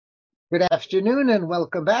Good afternoon and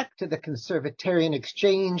welcome back to the Conservatarian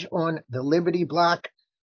Exchange on the Liberty Block,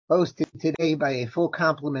 hosted today by a full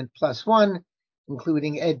complement plus one,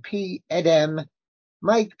 including Ed P, Ed M,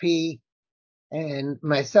 Mike P, and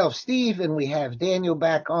myself, Steve, and we have Daniel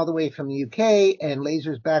back all the way from the UK and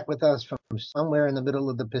Laser's back with us from somewhere in the middle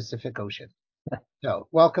of the Pacific Ocean. So,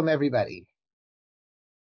 welcome everybody.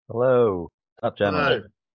 Hello. What's up, gentlemen?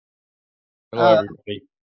 Hello, everybody.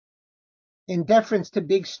 In deference to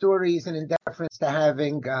big stories and in deference to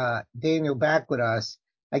having Daniel back with us,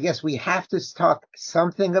 I guess we have to talk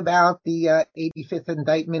something about the 85th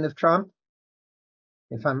indictment of Trump.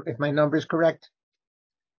 If my number's correct.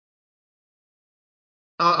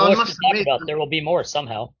 I must admit, there will be more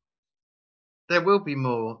somehow. there will be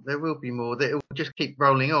more. There will be more. It will just keep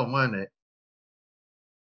rolling on, won't it?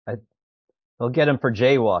 They'll get him for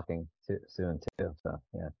jaywalking soon too. So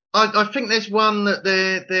yeah. I think there's one that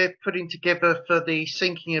they're putting together for the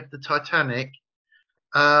sinking of the Titanic.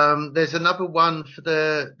 There's another one for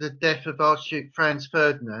the death of Archduke Franz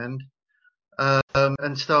Ferdinand,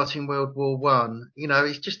 and starting World War One. You know,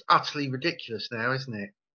 it's just utterly ridiculous now, isn't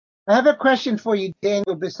it? I have a question for you,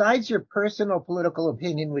 Daniel. Besides your personal political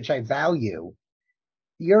opinion, which I value,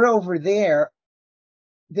 you're over there.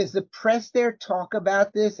 Does the press there talk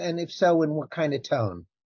about this? And if so, in what kind of tone?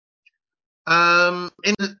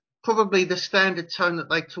 Probably the standard tone that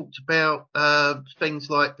they talked about things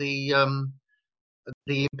like the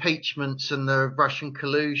impeachments and the Russian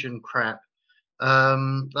collusion crap.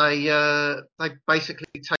 They basically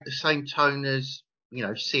take the same tone as, you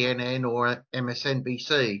know, CNN or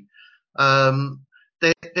MSNBC.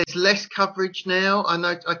 There's less coverage now. I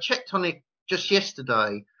know I checked on it just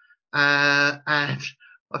yesterday, and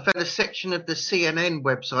I found a section of the CNN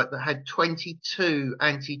website that had 22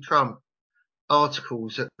 anti-Trump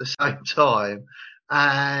articles at the same time.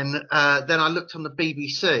 And then I looked on the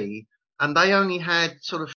BBC and they only had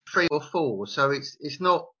sort of 3 or 4. So it's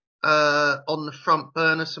not on the front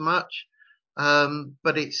burner so much.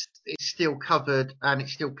 But it's still covered, and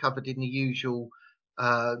it's still covered in the usual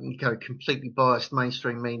completely biased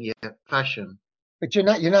mainstream media fashion. But you're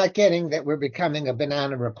not getting that we're becoming a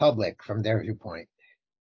banana republic from their viewpoint.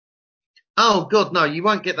 Oh God, no, you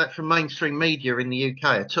won't get that from mainstream media in the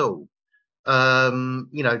UK at all.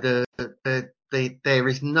 You know, there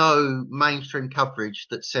is no mainstream coverage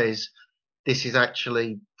that says this is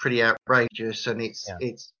actually pretty outrageous and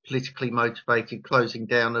it's politically motivated closing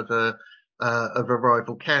down of a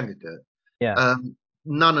rival candidate. Yeah.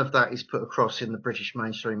 None of that is put across in the British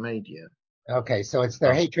mainstream media. Okay, so it's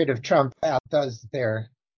their hatred of Trump outdoes their.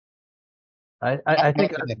 I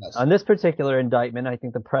think on this particular indictment, I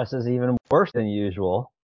think the press is even worse than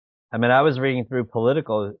usual. I mean, I was reading through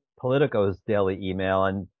Politico's daily email,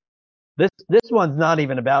 and this one's not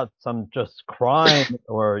even about some just crime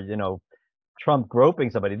or, you know, Trump groping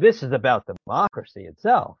somebody. This is about democracy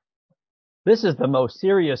itself. This is the most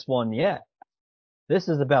serious one yet. This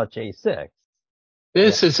is about J6.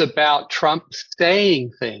 This is about Trump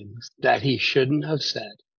saying things that he shouldn't have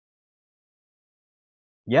said.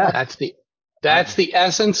 Yeah. That's the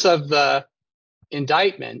essence of the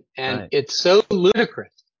indictment, and it's so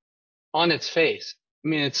ludicrous on its face. I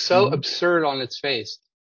mean, it's so absurd on its face.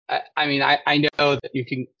 I mean, I know that you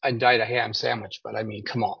can indict a ham sandwich, but I mean,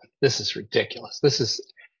 come on, this is ridiculous. This is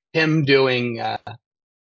him doing,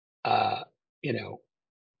 you know,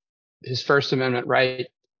 his First Amendment right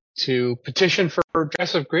to petition for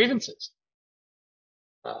redress of grievances.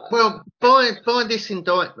 Well, by this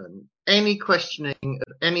indictment, any questioning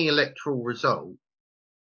of any electoral result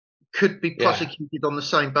could be prosecuted on the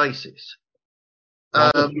same basis.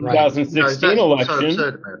 Not the 2016 election. So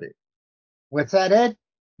absurd about it. What's that, Ed?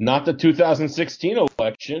 Not the 2016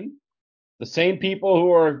 election. The same people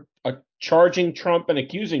who are charging Trump and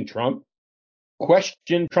accusing Trump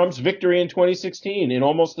questioned Trump's victory in 2016 in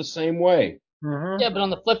almost the same way. Yeah, but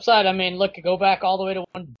on the flip side, I mean, look, go back all the way to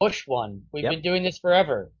when Bush won. We've been doing this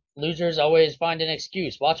forever. Losers always find an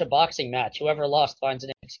excuse. Watch a boxing match. Whoever lost finds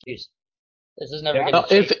an excuse. This is never going to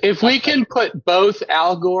change. If we can put both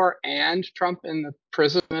Al Gore and Trump in the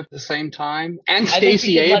prison at the same time, and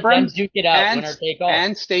Stacey Abrams,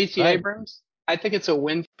 and Stacey Abrams, I think it's a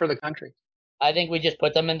win for the country. I think we just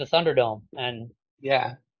put them in the Thunderdome and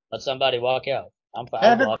let somebody walk out. I'm fine. I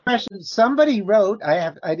have a question. Somebody wrote,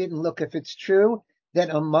 I didn't look if it's true, that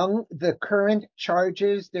among the current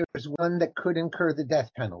charges, there's one that could incur the death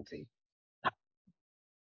penalty.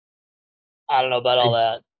 I don't know about all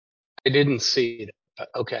that. I didn't see it. But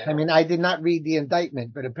okay. I mean, I did not read the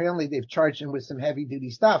indictment, but apparently they've charged him with some heavy duty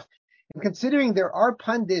stuff. And considering there are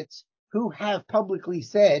pundits who have publicly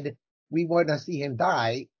said we want to see him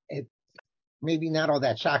die, maybe not all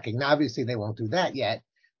that shocking. Now, obviously, they won't do that yet,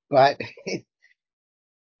 but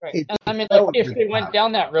right. And I mean, like, if they went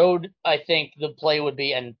down that road, I think the play would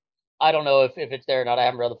be, and I don't know if it's there or not. I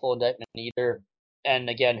haven't read the full indictment either. And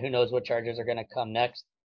again, who knows what charges are going to come next.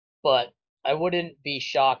 But I wouldn't be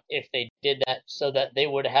shocked if they did that so that they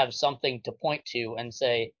would have something to point to and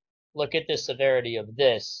say, look at the severity of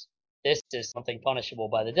this. This is something punishable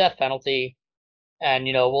by the death penalty. And,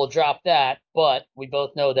 we'll drop that. But we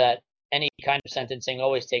both know that any kind of sentencing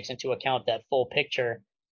always takes into account that full picture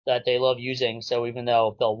that they love using. So even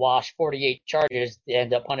though they'll wash 48 charges, they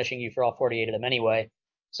end up punishing you for all 48 of them anyway.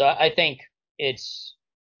 So I think it's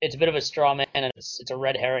a bit of a straw man, and it's a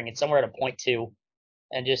red herring. It's somewhere to point to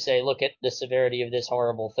and just say, look at the severity of this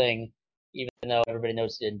horrible thing, even though everybody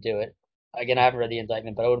knows they didn't do it. Again, I haven't read the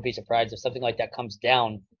indictment, but I wouldn't be surprised if something like that comes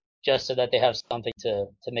down just so that they have something to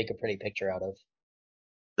make a pretty picture out of.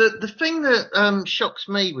 The thing that shocks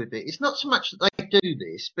me with it is not so much that they do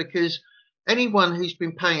this, because anyone who's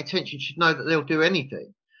been paying attention should know that they'll do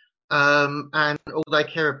anything. And all they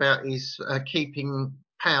care about is keeping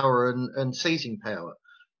power and seizing power.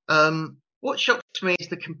 What shocks me is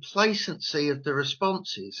the complacency of the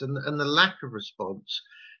responses and the lack of response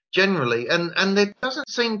generally. And there doesn't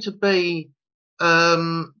seem to be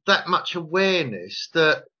that much awareness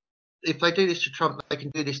that if they do this to Trump, they can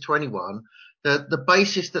do this to anyone. The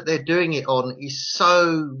basis that they're doing it on is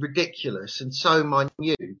so ridiculous and so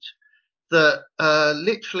minute that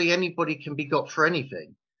literally anybody can be got for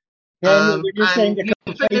anything. Daniel, you're just saying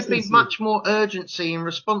there'd be much more urgency in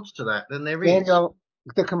response to that than there is. Daniel,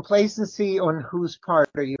 the complacency on whose part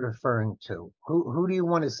are you referring to? Who do you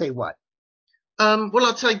want to say what? Well,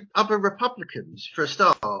 I'd say other Republicans for a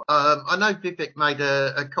start. I know Vivek made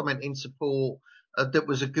a comment in support that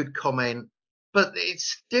was a good comment, but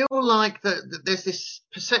it's still like that there's this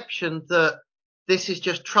perception that this is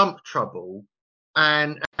just Trump trouble,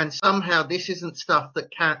 and somehow this isn't stuff that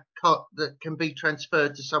can be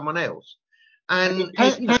transferred to someone else. And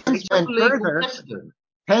Pence went further.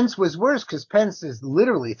 Pence was worse because Pence is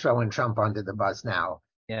literally throwing Trump under the bus now.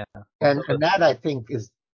 Yeah, and that I think is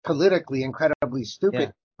politically incredibly stupid.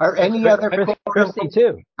 Yeah. Are any other Christie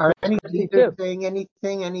too? Are any leaders saying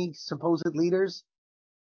anything? Any supposed leaders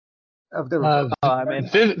of the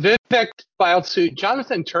Vivek filed suit.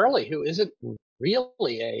 Jonathan Turley, who isn't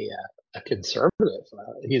really a conservative,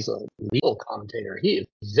 he's a legal commentator. He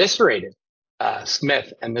eviscerated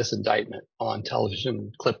Smith and this indictment on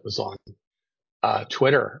television. Clip was on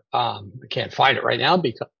Twitter. I can't find it right now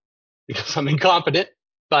because I'm incompetent.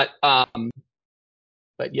 But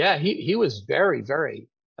yeah, he was very, very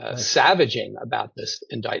savaging about this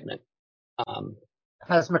indictment.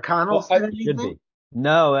 Has McConnell said anything? Should be.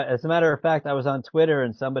 No, as a matter of fact, I was on Twitter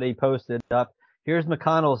and somebody posted up, here's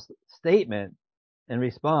McConnell's statement in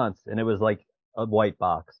response, and it was like a white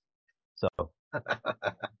box. So.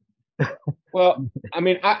 Well, I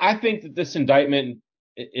mean, I think that this indictment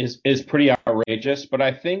is pretty outrageous, but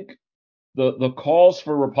I think the calls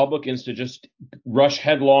for Republicans to just rush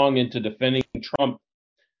headlong into defending Trump,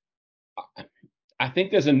 I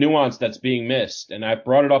think there's a nuance that's being missed, and I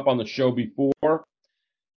brought it up on the show before.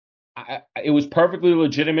 It was perfectly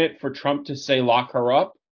legitimate for Trump to say lock her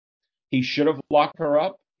up. He should have locked her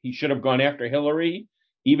up. He should have gone after Hillary,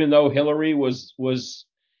 even though Hillary was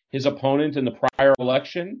his opponent in the prior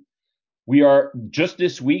election. We are just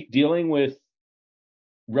this week dealing with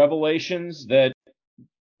revelations that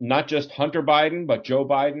not just Hunter Biden, but Joe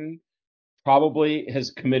Biden probably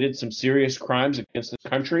has committed some serious crimes against the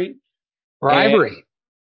country. Bribery.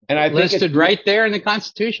 And I think listed right there in the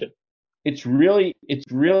Constitution. It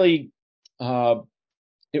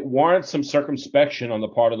warrants some circumspection on the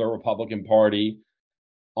part of the Republican Party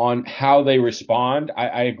on how they respond.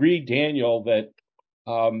 I agree, Daniel, that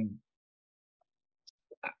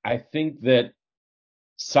I think that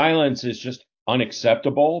silence is just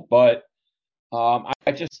unacceptable, but I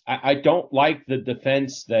don't like the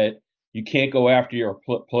defense that you can't go after your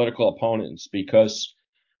political opponents, because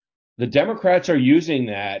the Democrats are using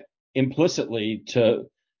that implicitly to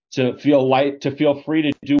feel free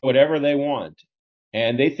to do whatever they want.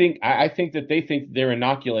 And I think that they think they're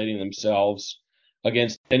inoculating themselves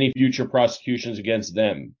against any future prosecutions against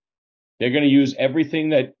them. They're going to use everything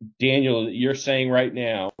that, Daniel, that you're saying right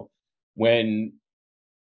now when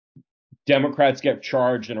Democrats get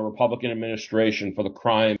charged in a Republican administration for the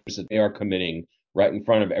crimes that they are committing right in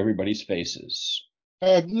front of everybody's faces.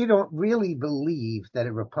 Ed, you don't really believe that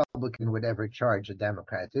a Republican would ever charge a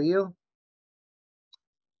Democrat, do you?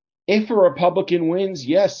 If a Republican wins,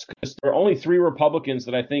 yes, because there are only 3 Republicans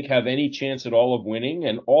that I think have any chance at all of winning,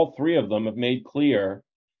 and all 3 of them have made clear,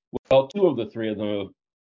 well, 2 of the 3 of them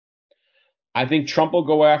I think Trump will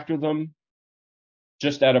go after them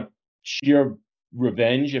just out of sheer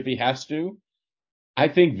revenge if he has to. I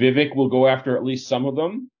think Vivek will go after at least some of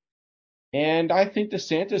them. And I think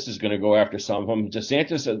DeSantis is going to go after some of them.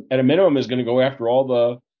 DeSantis, at a minimum, is going to go after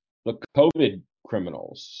all the COVID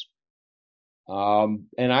criminals.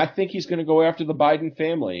 And I think he's going to go after the Biden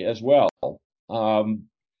family as well.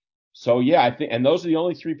 So, yeah, I think, and those are the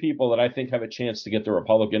only three people that I think have a chance to get the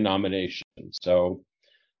Republican nomination. So,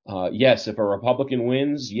 yes, if a Republican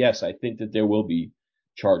wins, yes, I think that there will be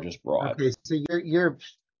charges brought. Okay, so you're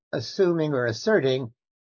assuming or asserting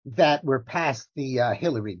that we're past the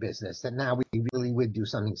Hillary business, that now we really would do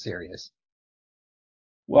something serious.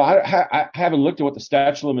 Well, I haven't looked at what the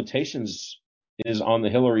statute of limitations is on the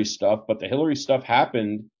Hillary stuff, but the Hillary stuff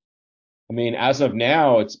happened. I mean, as of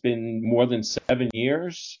now, it's been more than 7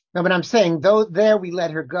 years. No, but I'm saying, though, there we let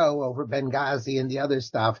her go over Benghazi and the other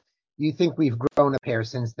stuff. You think we've grown a pair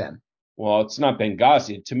since then? Well, it's not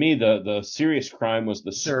Benghazi. To me, the serious crime was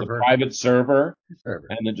the private server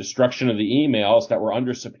and the destruction of the emails that were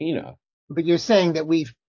under subpoena. But you're saying that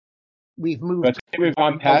we've moved. But we've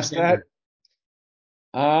gone past that.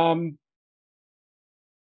 I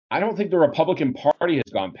don't think the Republican Party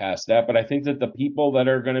has gone past that, but I think that the people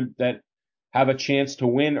that have a chance to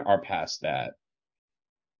win are past that.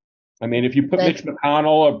 I mean, if you put Mitch McConnell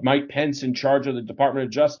or Mike Pence in charge of the Department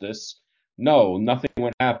of Justice, no, nothing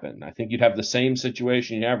would happen. I think you'd have the same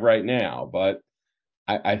situation you have right now. But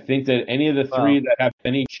I think that any of the three that have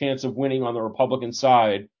any chance of winning on the Republican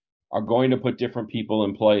side are going to put different people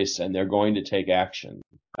in place, and they're going to take action.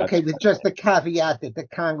 Okay, with just the caveat that the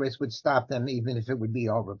Congress would stop them, even if it would be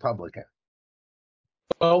all Republican.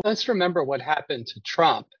 Well, let's remember what happened to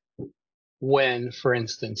Trump when, for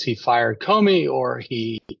instance, he fired Comey, or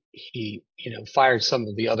he fired some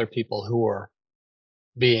of the other people who were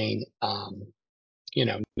being,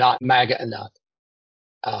 not MAGA enough.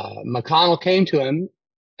 McConnell came to him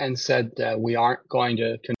and said, we aren't going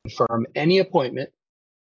to confirm any appointment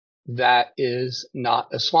that is not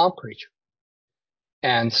a swamp creature.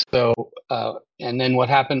 And so, and then what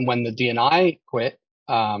happened when the DNI quit?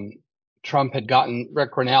 Trump had gotten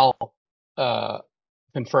Rick Grinnell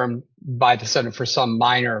confirmed by the Senate for some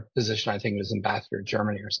minor position. I think it was ambassador to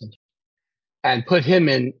Germany or something, and put him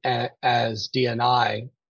in as DNI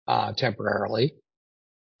temporarily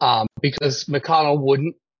because McConnell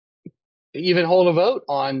wouldn't even hold a vote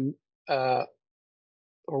on, or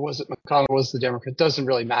was it McConnell was the Democrat? Doesn't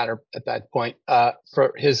really matter at that point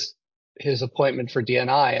for his appointment for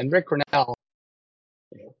DNI. And Rick Grinnell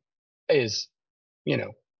is,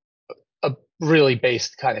 a really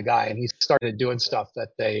based kind of guy, and he started doing stuff that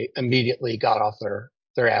they immediately got off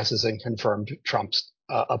their asses and confirmed Trump's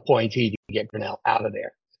appointee to get Grinnell out of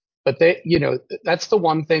there. But they, that's the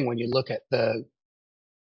one thing when you look at the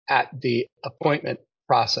appointment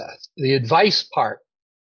process. The advice part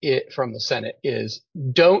from the Senate is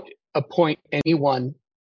don't appoint anyone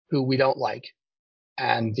who we don't like,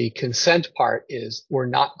 and the consent part is we're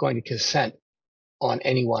not going to consent on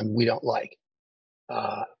anyone we don't like.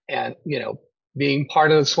 And, being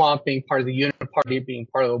part of the swamp, being part of the Unit Party, being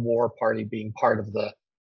part of the War Party, being part of the,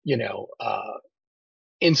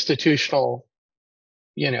 institutional,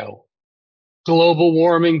 global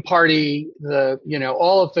warming party,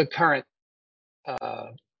 all of the current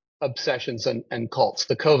obsessions and cults,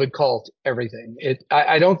 the COVID cult, everything.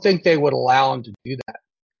 I don't think they would allow him to do that.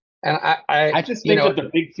 And I just think that the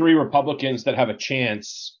big three Republicans that have a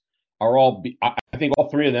chance are I think all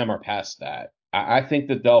three of them are past that. I think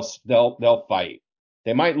that they'll fight.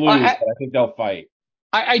 They might lose, but I think they'll fight.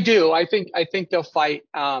 I do. I think they'll fight.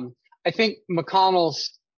 I think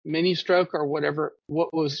McConnell's mini stroke or whatever.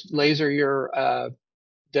 What was Laser your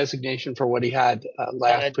designation for what he had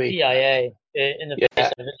last week? TIA. In the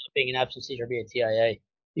face of it being an absentee or be a TIA.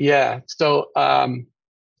 Yeah. So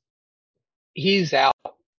he's out.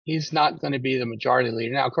 He's not going to be the majority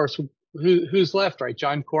leader now. Of course, who's left? Right,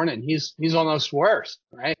 John Cornyn. He's almost worse.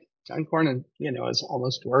 Right. John Cornyn, is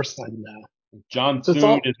almost worse than John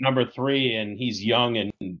Thune is number 3, and he's young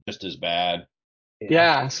and just as bad.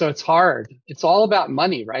 Yeah, so it's hard. It's all about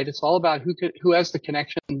money, right? It's all about who has the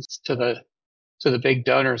connections to the big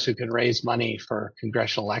donors who can raise money for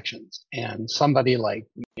congressional elections. And somebody like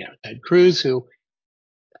Ted Cruz, who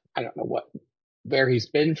I don't know where he's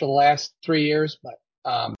been for the last 3 years, but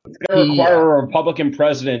it's going to require a Republican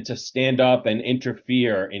president to stand up and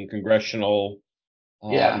interfere in congressional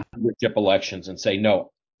leadership elections and say, no,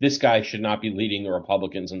 this guy should not be leading the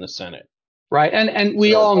Republicans in the Senate. Right. And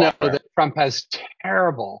we all know that Trump has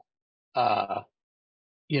terrible,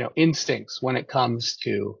 instincts when it comes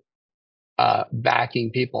to backing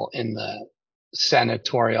people in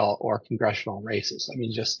senatorial or congressional races. I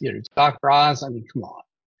mean, just, Dr. Oz, I mean, come on.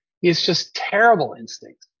 It's just terrible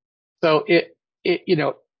instincts. So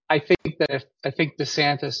I think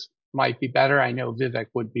DeSantis might be better. I know Vivek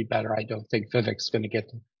would be better. I don't think Vivek's going to get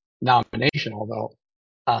the nomination, although,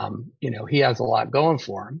 he has a lot going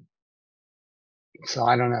for him. So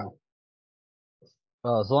I don't know.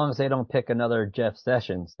 Well, as long as they don't pick another Jeff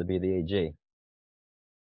Sessions to be the AG.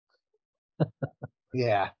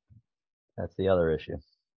 Yeah. That's the other issue.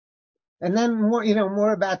 And then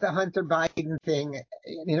more about the Hunter Biden thing.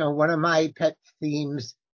 One of my pet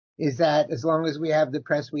themes is that as long as we have the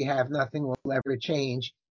press we have, nothing will ever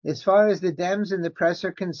change. As far as the Dems and the press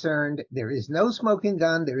are concerned, there is no smoking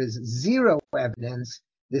gun. There is zero evidence.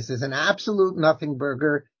 This is an absolute nothing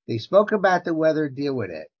burger. They spoke about the weather, deal with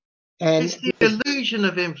it. And it's the illusion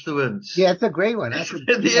of influence. Yeah, it's a great one. That's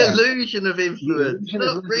illusion of influence,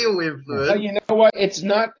 not real influence. Well, you know what? It's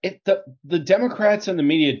not. The Democrats and the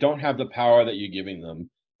media don't have the power that you're giving them.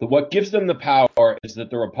 What gives them the power is that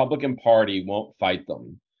the Republican Party won't fight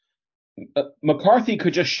them. McCarthy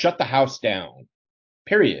could just shut the House down.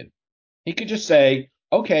 Period. He could just say,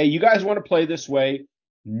 "Okay, you guys want to play this way?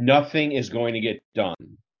 Nothing is going to get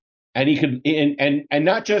done." And he could, and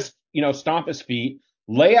not just stomp his feet,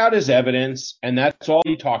 lay out his evidence, and that's all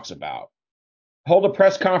he talks about. Hold a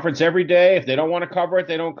press conference every day. If they don't want to cover it,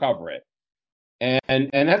 they don't cover it, and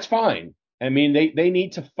that's fine. I mean, they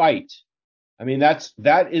need to fight. I mean, that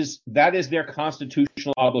is their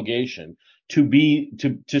constitutional obligation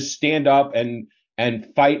to stand up and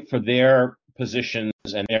fight for their positions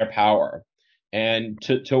and their power, and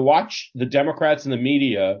to watch the Democrats and the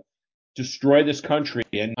media destroy this country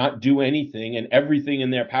and not do anything and everything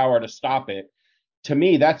in their power to stop it. To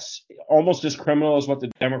me, that's almost as criminal as what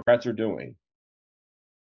the Democrats are doing.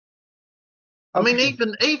 I mean,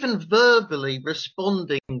 even verbally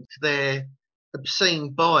responding to their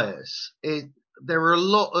obscene bias, there were a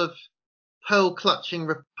lot of pearl-clutching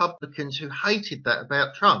Republicans who hated that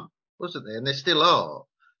about Trump, wasn't there? And there still are.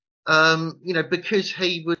 Because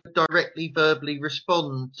he would directly verbally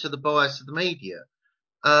respond to the bias of the media.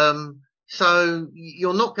 So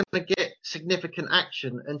you're not going to get significant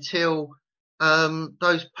action until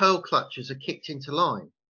those pearl clutchers are kicked into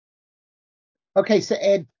line. Okay, so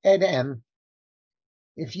Ed M.,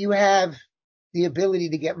 if you have the ability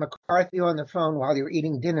to get McCarthy on the phone while you're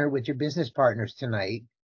eating dinner with your business partners tonight,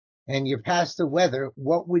 and you're past the weather,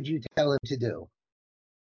 what would you tell him to do?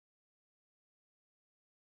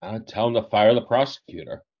 I'd tell him to fire the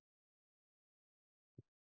prosecutor.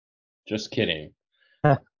 Just kidding.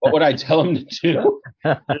 What would I tell him to do?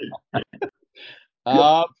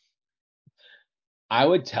 I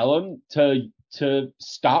would tell him to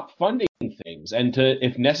stop funding things and to,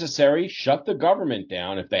 if necessary, shut the government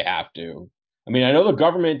down if they have to. I mean, I know the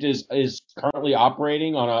government is currently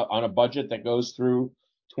operating on a budget that goes through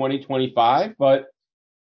 2025, but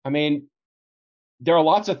I mean, there are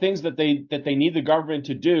lots of things that they need the government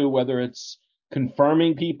to do, whether it's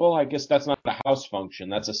confirming people. I guess that's not a House function,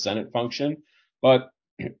 that's a Senate function. But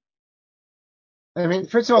I mean,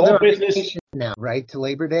 first of all, they're on vacation now, right, to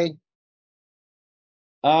Labor Day?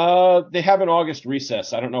 They have an August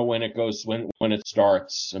recess. I don't know when it goes, when it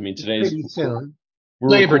starts. I mean, today's pretty soon.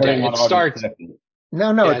 Labor Day. It starts.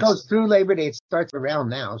 No, it goes through Labor Day. It starts around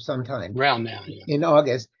now, sometime. Around now, yeah. In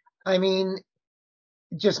August. I mean,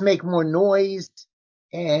 just make more noise,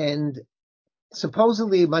 and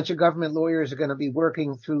supposedly a bunch of government lawyers are going to be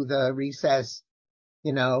working through the recess,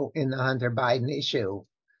 in the Hunter Biden issue.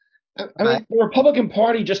 I mean, the Republican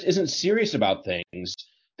Party just isn't serious about things.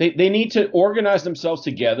 They need to organize themselves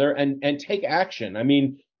together and take action. I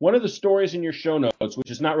mean, one of the stories in your show notes, which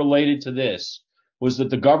is not related to this, was that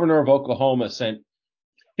the governor of Oklahoma sent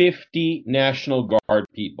 50 National Guard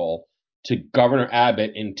people to Governor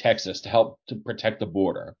Abbott in Texas to help to protect the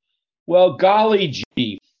border. Well, golly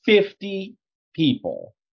gee, 50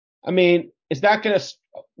 people. I mean,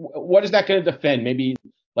 what is that going to defend? Maybe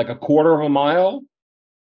like a quarter of a mile?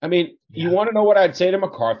 I mean, You want to know what I'd say to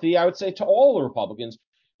McCarthy? I would say to all the Republicans,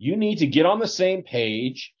 you need to get on the same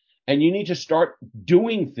page and you need to start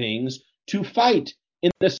doing things to fight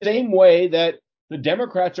in the same way that the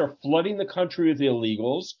Democrats are flooding the country with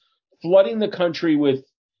illegals, flooding the country with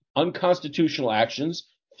unconstitutional actions,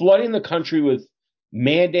 flooding the country with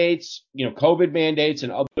mandates, COVID mandates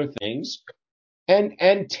and other things,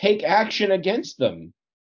 and take action against them.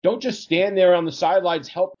 Don't just stand there on the sidelines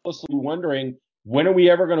helplessly wondering, when are we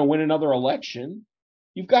ever going to win another election?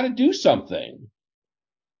 You've got to do something.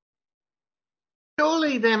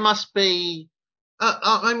 Surely there must be.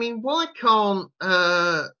 I mean, why can't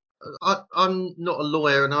I'm not a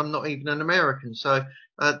lawyer and I'm not even an American, so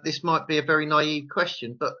this might be a very naive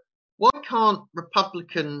question, but why can't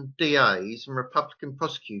Republican DAs and Republican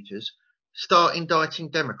prosecutors start indicting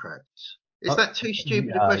Democrats? Is that too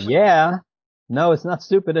stupid a question? Yeah. No, it's not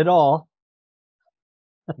stupid at all.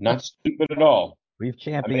 Not stupid at all. We've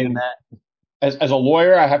championed that. As a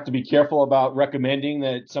lawyer, I have to be careful about recommending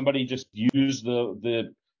that somebody just use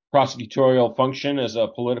the prosecutorial function as a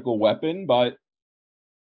political weapon. But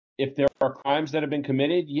if there are crimes that have been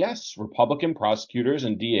committed, yes, Republican prosecutors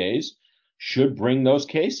and DAs should bring those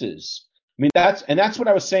cases. I mean, that's what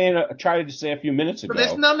I was saying. I tried to say a few minutes ago. But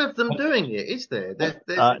there's none of them doing it, is there? There's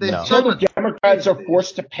No. so Until the Democrats are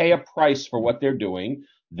forced to pay a price for what they're doing,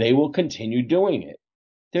 they will continue doing it.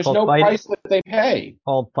 There's no price that they pay.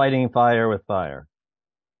 Called fighting fire with fire.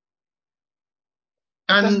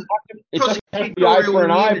 And it doesn't have to be eye for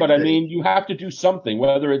an eye, but I mean, you have to do something,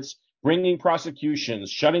 whether it's bringing prosecutions,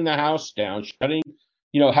 shutting the House down,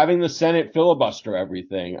 having the Senate filibuster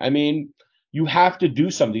everything. I mean, you have to do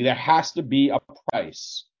something. There has to be a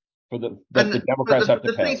price for the Democrats have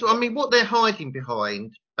to pay. I mean, what they're hiding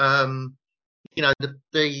behind, the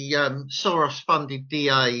Soros-funded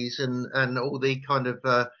DAs and all the kind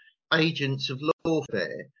of agents of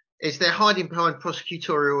lawfare, is they're hiding behind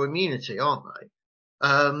prosecutorial immunity, aren't they?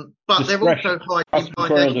 But they're also hiding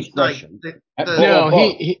behind discretion. No,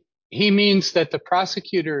 he means that the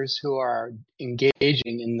prosecutors who are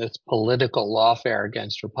engaging in this political lawfare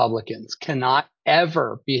against Republicans cannot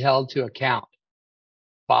ever be held to account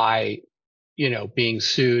by, being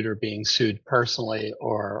sued or being sued personally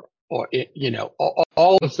or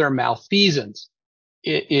all of their malfeasance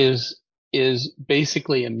is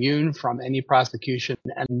basically immune from any prosecution,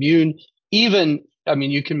 and immune even. I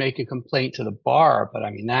mean, you can make a complaint to the bar, but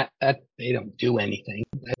I mean that they don't do anything.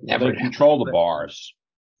 They control the bars.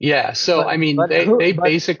 Yeah, so I mean, they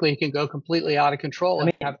basically can go completely out of control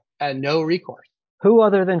and have no recourse. Who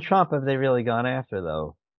other than Trump have they really gone after,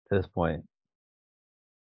 though, to this point?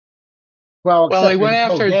 Well, they went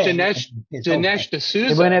after Dinesh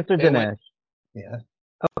D'Souza. They went after Dinesh. Yeah.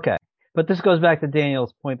 Okay. But this goes back to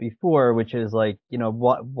Daniel's point before, which is like,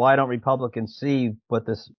 why don't Republicans see what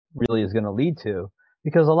this really is going to lead to?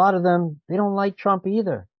 Because a lot of them, they don't like Trump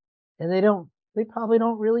either. And they probably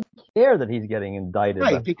don't really care that he's getting indicted.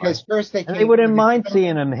 Right, because first they wouldn't mind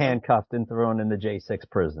seeing him handcuffed and thrown in the J6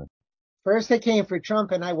 prison. First they came for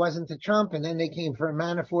Trump and I wasn't a Trump, and then they came for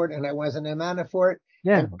Manafort and I wasn't a Manafort.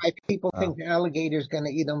 Yeah. And why people think the alligator's going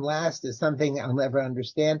to eat them last is something I'll never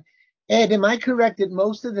understand. Ed, am I correct that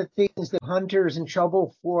most of the things that Hunter is in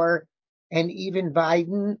trouble for, and even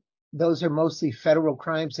Biden, those are mostly federal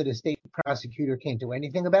crimes that a state prosecutor can't do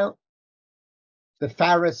anything about? The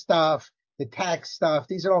FARA stuff, the tax stuff,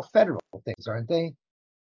 these are all federal things, aren't they?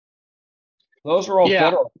 Those are all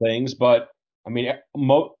federal things, but I mean,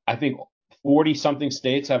 I think 40-something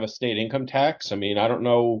states have a state income tax. I mean, I don't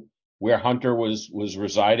know where Hunter was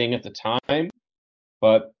residing at the time,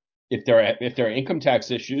 but if there are income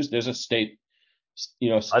tax issues, there's a state, he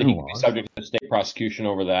can be subject to state prosecution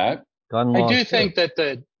over that. I do think that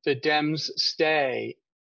the Dems stay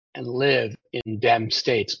and live in Dem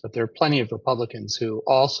states, but there are plenty of Republicans who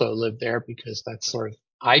also live there because that's sort of,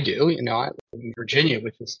 I do, I live in Virginia,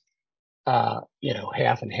 which is,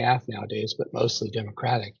 half and half nowadays, but mostly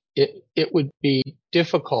Democratic. It would be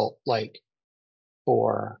difficult,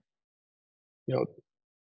 for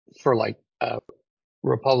a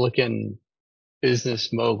Republican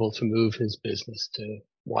business mogul to move his business to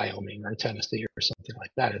Wyoming or Tennessee or something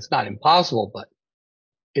like that. It's not impossible, but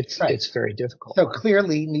it's very difficult. So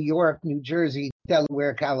clearly New York, New Jersey,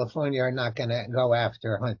 Delaware, California are not going to go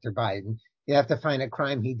after Hunter Biden. You have to find a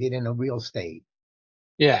crime he did in a real state.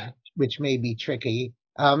 Yeah. Which may be tricky.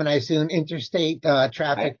 And I assume interstate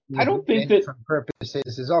traffic I don't think that for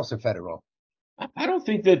purposes is also federal. I don't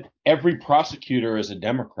think that every prosecutor is a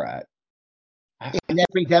Democrat. In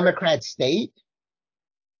every Democrat state?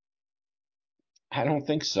 I don't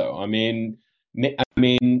think so. I mean,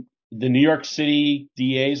 the New York City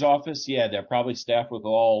DA's office, yeah, they're probably staffed with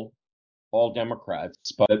all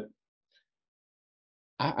Democrats, but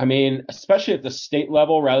I mean, especially at the state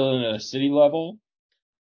level rather than at a city level,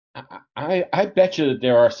 I bet you that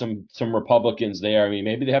there are some Republicans there. I mean,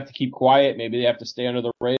 maybe they have to keep quiet, maybe they have to stay under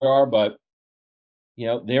the radar, but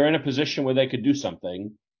they're in a position where they could do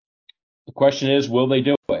something. The question is, will they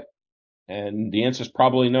do it? And the answer is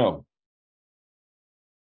probably no.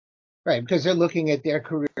 Right, because they're looking at their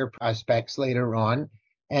career prospects later on.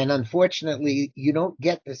 And unfortunately, you don't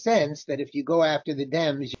get the sense that if you go after the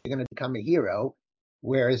Dems, you're going to become a hero.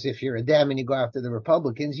 Whereas if you're a Dem and you go after the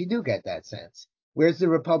Republicans, you do get that sense. Where's the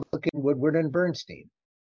Republican Woodward and Bernstein?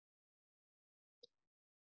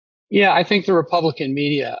 Yeah, I think the Republican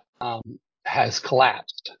media has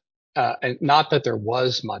collapsed. And not that there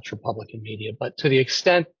was much Republican media, but to the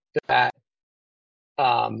extent that,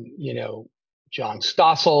 John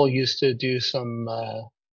Stossel used to do some,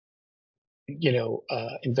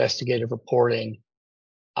 investigative reporting.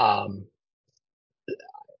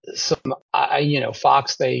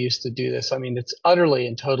 Fox, they used to do this. I mean, it's utterly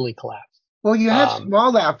and totally collapsed. Well, you have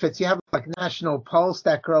small outfits. You have like National Pulse,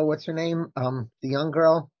 that girl, what's her name? The young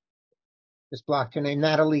girl. Just blocked her name,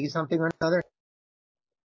 Natalie something or another.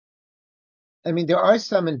 I mean, there are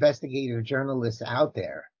some investigative journalists out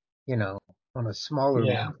there, on a smaller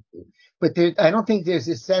level. But I don't think there's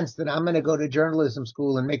this sense that I'm going to go to journalism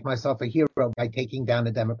school and make myself a hero by taking down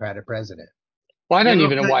a Democratic president. Well, I don't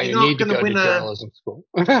even know why you need to go to journalism school.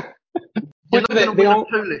 You're not going to win a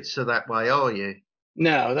Pulitzer that way, are you?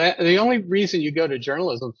 No, the only reason you go to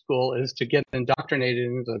journalism school is to get indoctrinated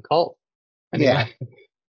into the cult. Anyway, yeah.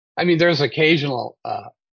 I mean, there's occasional,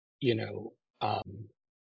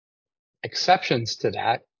 exceptions to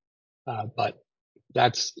that, but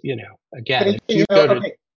that's, again, okay.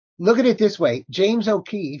 Look at it this way. James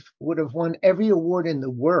O'Keefe would have won every award in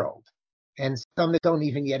the world, and some that don't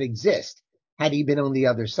even yet exist, had he been on the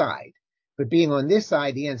other side. But being on this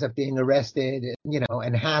side, he ends up being arrested,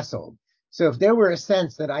 and hassled. So if there were a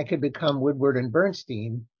sense that I could become Woodward and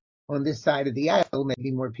Bernstein on this side of the aisle,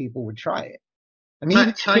 maybe more people would try it. I mean,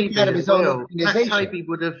 Matt Taibbi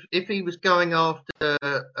would have, if he was going after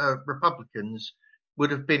Republicans,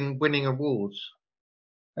 would have been winning awards.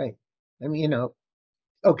 Right. I mean,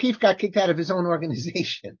 O'Keefe got kicked out of his own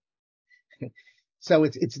organization. So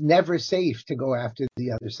it's never safe to go after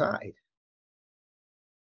the other side.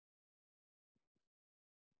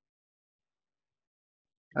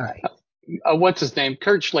 All right. What's his name?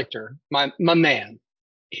 Kurt Schlichter, my man.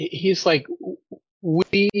 He's like,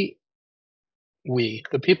 we,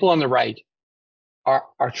 the people on the right,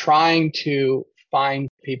 are trying to find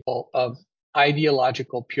people of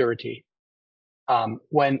ideological purity.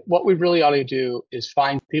 When what we really ought to do is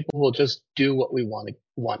find people who will just do what we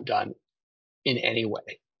want done in any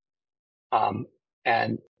way.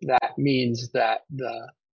 And that means that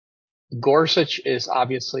Gorsuch is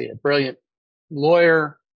obviously a brilliant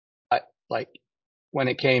lawyer, but like when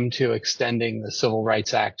it came to extending the Civil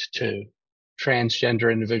Rights Act to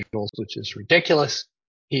transgender individuals, which is ridiculous,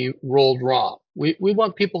 he ruled wrong. We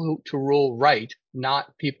want people to rule right,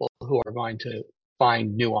 not people who are going to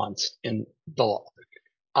find nuance in the law.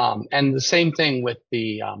 And the same thing with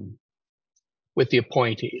the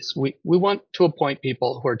appointees. We want to appoint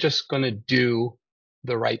people who are just going to do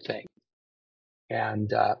the right thing.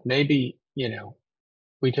 And maybe,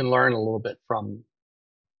 we can learn a little bit from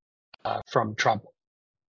Trump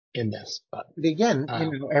in this. But again,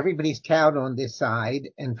 everybody's cowed on this side,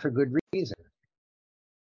 and for good reason.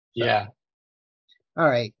 So, yeah. All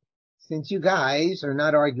right. Since you guys are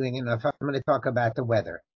not arguing enough, I'm going to talk about the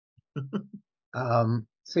weather.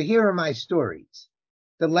 So here are my stories.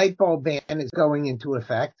 The light bulb ban is going into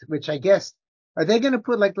effect, which I guess, are they going to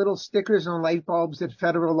put like little stickers on light bulbs that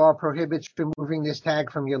federal law prohibits removing this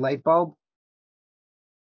tag from your light bulb?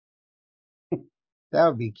 That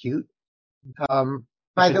would be cute.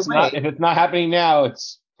 By the way, if it's not happening now,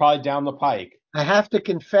 it's probably down the pike. I have to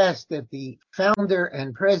confess that the founder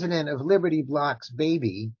and president of Liberty Block's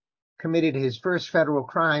baby committed his first federal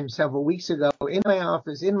crime several weeks ago in my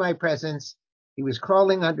office, in my presence. He was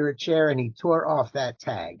crawling under a chair and he tore off that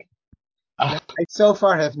tag. I so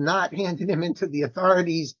far have not handed him into the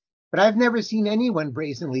authorities, but I've never seen anyone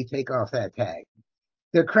brazenly take off that tag.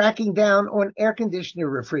 They're cracking down on air conditioner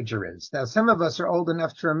refrigerants. Now, some of us are old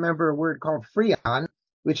enough to remember a word called Freon,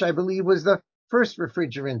 which I believe was the first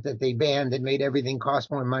refrigerant that they banned and made everything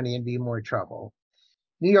cost more money and be more trouble.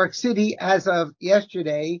 New York City, as of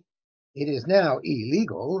yesterday, it is now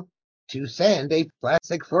illegal to send a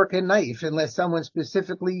plastic fork and knife unless someone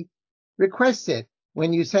specifically requests it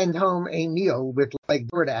when you send home a meal with like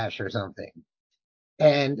DoorDash or something.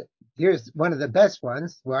 And here's one of the best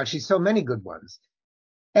ones. Well, actually, so many good ones.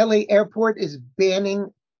 LA Airport is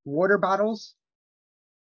banning water bottles.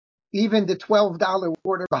 Even the $12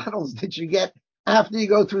 water bottles that you get after you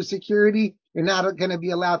go through security, you're not going to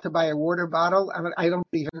be allowed to buy a water bottle. I don't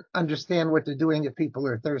even understand what they're doing if people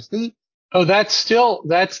are thirsty. Oh, that's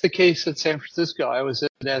the case at San Francisco. I was at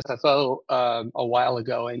SFO a while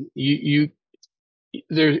ago, and you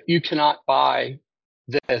cannot buy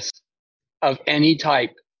this of any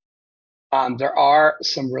type. There are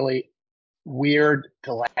some really weird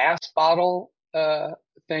glass bottle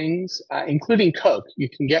things, including Coke. You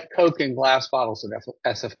can get Coke in glass bottles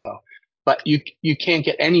at SFO, but you can't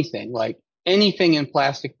get anything in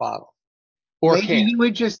plastic bottles. or Later, can. you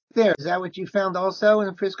were just there. Is that what you found also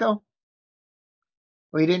in Frisco?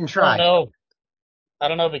 Or you didn't try? I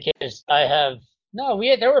don't know because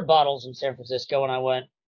there were bottles in San Francisco when I went.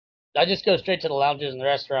 I just go straight to the lounges and the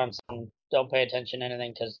restaurants and don't pay attention to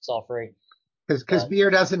anything because it's all free. Because beer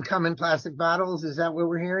doesn't come in plastic bottles. Is that what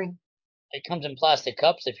we're hearing? It comes in plastic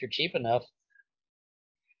cups if you're cheap enough.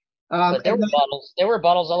 But there were bottles. There were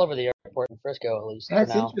bottles all over the airport in Frisco, at least.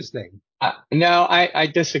 That's for now. interesting. No, I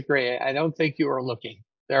disagree. I don't think you were looking.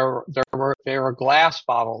 There were glass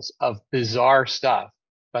bottles of bizarre stuff,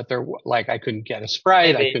 but I couldn't get a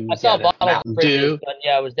Sprite. Maybe. I couldn't I saw get a bottles Mountain of fridges, Dew. but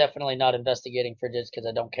yeah, I was definitely not investigating fridges because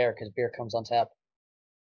I don't care because beer comes on tap.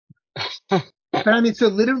 But I mean, so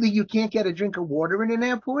literally you can't get a drink of water in an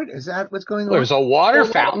airport? Is that what's going on? There's a water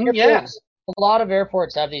fountain, yeah. A lot of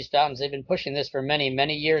airports have these fountains. They've been pushing this for many,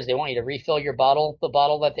 many years. They want you to refill your bottle, the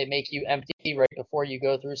bottle that they make you empty right before you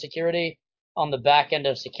go through security. On the back end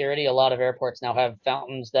of security, a lot of airports now have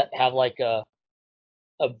fountains that have like a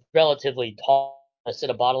relatively tall sit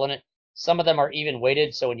a bottle in it. Some of them are even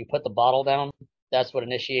weighted, so when you put the bottle down, that's what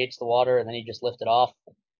initiates the water, and then you just lift it off.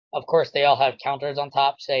 Of course, they all have counters on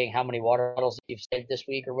top saying how many water bottles you've saved this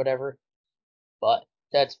week or whatever. But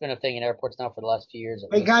that's been a thing in airports now for the last few years.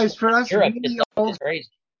 Hey guys, for us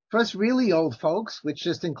really old folks, which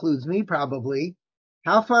just includes me probably,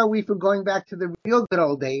 how far are we from going back to the real good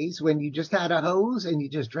old days when you just had a hose and you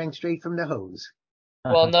just drank straight from the hose?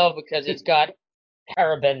 Well, no, because it's got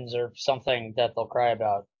parabens or something that they'll cry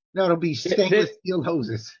about. No, it'll be stainless steel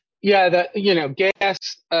hoses. Yeah, gas,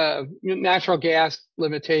 natural gas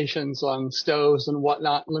limitations on stoves and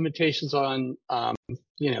whatnot, limitations on,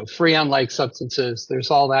 freon-like substances.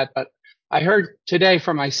 There's all that. But I heard today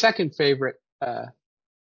from my second favorite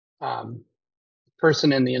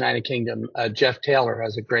person in the United Kingdom, Jeff Taylor,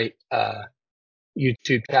 has a great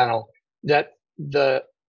YouTube channel, that the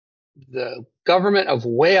government of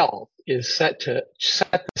Wales is set to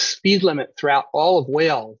set the speed limit throughout all of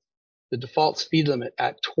Wales, the default speed limit,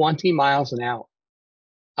 at 20 miles an hour.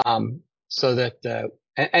 So that,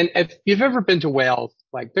 and if you've ever been to Wales,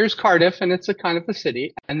 like there's Cardiff and it's a kind of a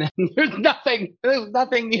city, and then there's nothing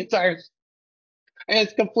the entire, and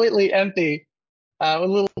it's completely empty, with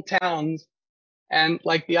little towns. And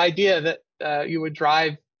like the idea that, you would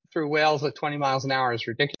drive through Wales at 20 miles an hour is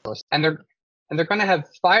ridiculous. And they're going to have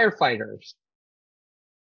firefighters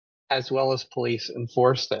as well as police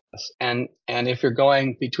enforce this. And if you're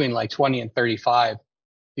going between like 20 and 35,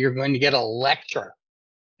 you're going to get a lecture.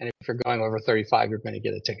 And if you're going over 35, you're going to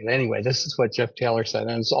get a ticket. Anyway, this is what Jeff Taylor said.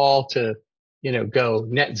 And it's all to, go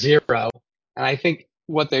net zero. And I think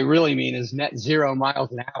what they really mean is net zero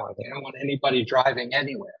miles an hour. They don't want anybody driving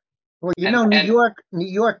anywhere. Well, New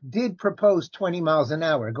York did propose 20 miles an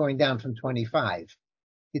hour going down from 25.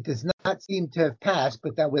 It does not seem to have passed,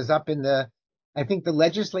 but that was up in I think the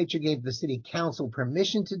legislature gave the city council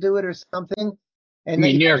permission to do it or something. And New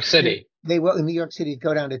York City. They will in New York City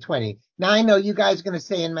go down to 20. Now I know you guys are going to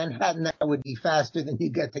say in Manhattan that would be faster than you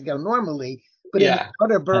get to go normally, but in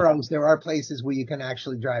other boroughs there are places where you can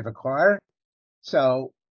actually drive a car.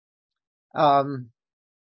 So,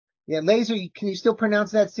 Laser, can you still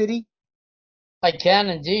pronounce that city? I can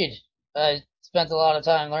indeed. I spent a lot of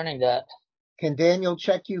time learning that. Can Daniel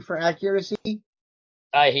check you for accuracy?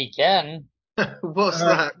 He can. What's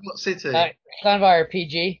that? What city? Kind of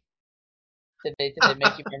RPG. Did they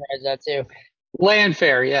make you memorize that too?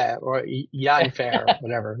 Landfair, yeah, or Yanfair, or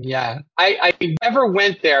whatever. Yeah, I never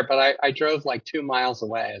went there, but I drove like 2 miles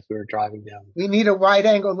away as we were driving down. We need a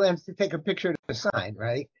wide-angle lens to take a picture of the sign,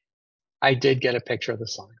 right? I did get a picture of the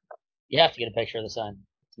sign. You have to get a picture of the sign.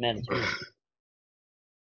 It's mandatory.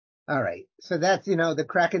 All right, so that's the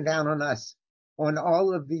cracking down on us on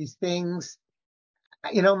all of these things.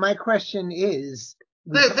 My question is,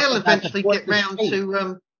 they'll eventually get round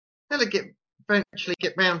to eventually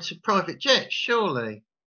get round to private jets, surely.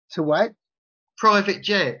 To what? Private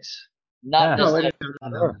jets. No.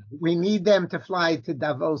 We need them to fly to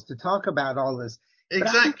Davos to talk about all this.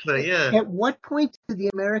 Exactly, yeah. At what point do the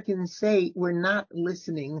Americans say we're not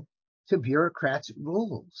listening to bureaucrats'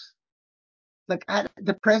 rules? Like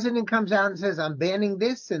the president comes out and says, I'm banning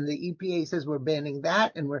this, and the EPA says we're banning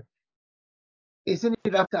that, and isn't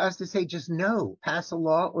it up to us to say just no, pass a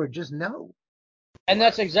law or just no? And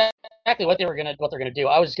that's exactly what they're gonna do.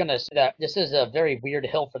 I was gonna say that this is a very weird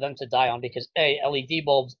hill for them to die on because LED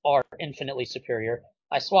bulbs are infinitely superior.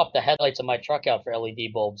 I swapped the headlights of my truck out for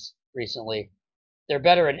LED bulbs recently. They're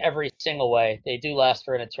better in every single way. They do last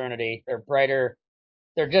for an eternity. They're brighter.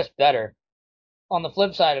 They're just better. On the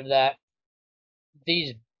flip side of that,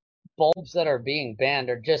 these bulbs that are being banned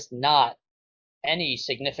are just not any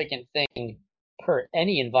significant thing per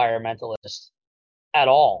any environmentalist at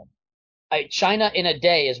all. China in a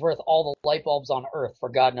day is worth all the light bulbs on Earth for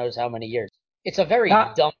God knows how many years. It's a very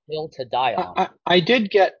dumb hill to die on. I did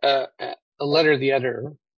get a letter to the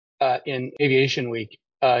editor in Aviation Week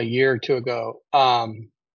a year or two ago,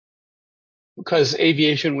 because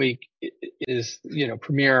Aviation Week is,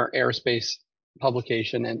 premier aerospace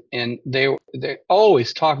publication, and they're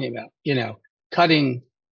always talking about, cutting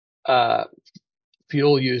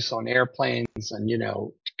fuel use on airplanes and,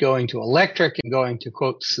 going to electric and going to,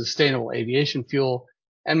 quote, sustainable aviation fuel.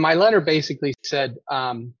 And my letter basically said,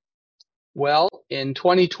 well, in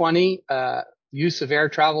 2020, use of air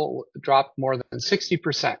travel dropped more than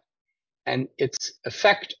 60%. And its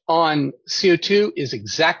effect on CO2 is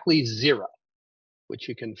exactly zero, which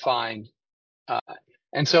you can find.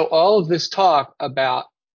 And so all of this talk about,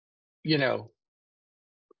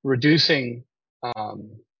 reducing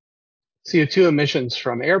CO2 emissions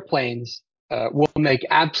from airplanes will make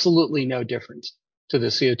absolutely no difference to the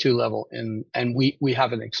CO2 level. And we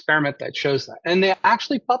have an experiment that shows that. And they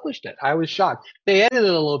actually published it. I was shocked. They edited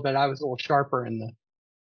it a little bit. I was a little sharper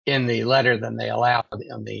in the letter than they allowed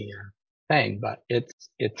on the thing, but it's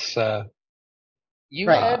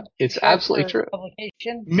absolutely true.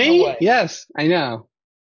 Publication? Me? No, yes, I know.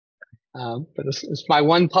 But it's my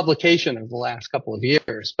one publication of the last couple of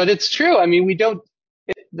years. But it's true. I mean,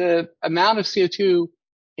 the amount of CO2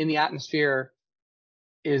 in the atmosphere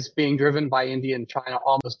is being driven by India and China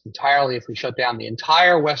almost entirely if we shut down the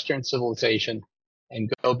entire Western civilization and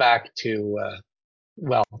go back to,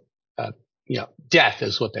 death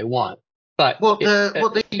is what they want. But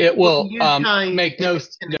it will make no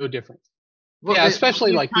difference.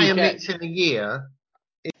 Especially like UK. emits in a year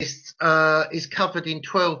is covered in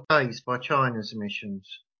 12 days by China's emissions.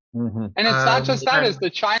 Mm-hmm. And it's not just that, is the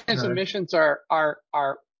China's emissions are,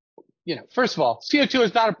 first of all, CO2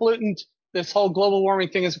 is not a pollutant. This whole global warming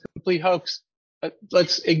thing is a complete hoax.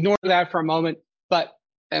 Let's ignore that for a moment.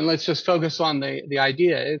 And let's just focus on the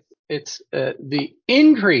idea. It's the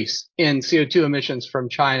increase in CO2 emissions from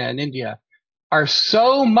China and India are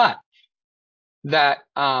so much that,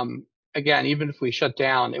 again, even if we shut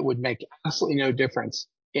down, it would make absolutely no difference.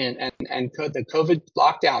 And the COVID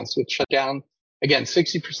lockdowns would shut down, again,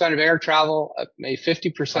 60% of air travel, maybe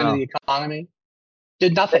 50% of the economy.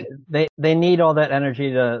 Did nothing. They need all that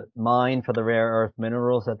energy to mine for the rare earth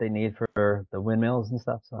minerals that they need for the windmills and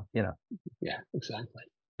stuff. So, Yeah, exactly.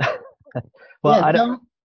 Well,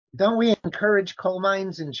 don't we encourage coal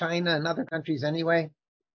mines in China and other countries anyway?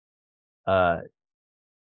 Well,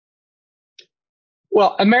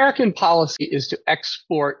 American policy is to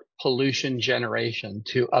export pollution generation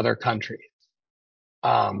to other countries.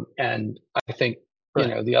 And I think,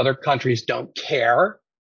 the other countries don't care.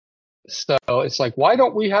 So it's like, why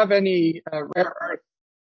don't we have any rare earth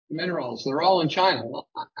minerals? They're all in China. Well,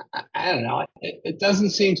 I don't know. It doesn't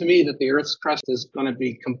seem to me that the Earth's crust is going to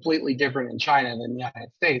be completely different in China than the United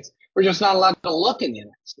States. We're just not allowed to look in the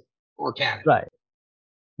United States or Canada. Right.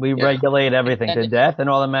 We regulate everything to death, and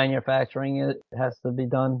all the manufacturing has to be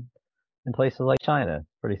done in places like China.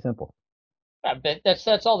 Pretty simple. But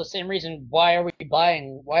that's all the same reason. Why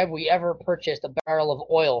have we ever purchased a barrel of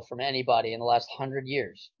oil from anybody in the last 100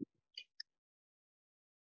 years?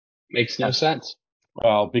 Makes no sense.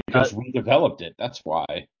 Well, because we developed it. That's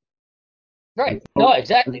why. Right. No,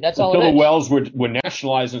 exactly. That's all it is. Until the wells were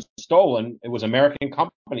nationalized and stolen, it was American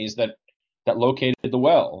companies that located the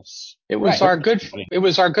wells. It was our good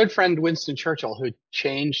friend Winston Churchill who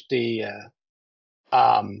changed the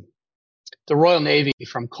Royal Navy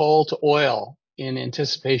from coal to oil in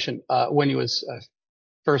anticipation when he was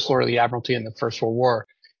First Lord of the Admiralty in the First World War.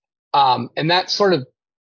 And that sort of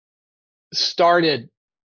started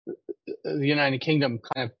the United Kingdom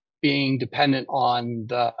kind of being dependent on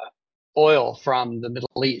the oil from the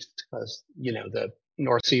Middle East because, the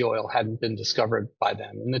North Sea oil hadn't been discovered by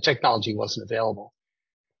them and the technology wasn't available.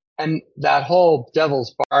 And that whole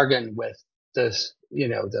devil's bargain with this,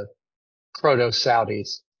 the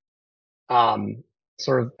proto-Saudis,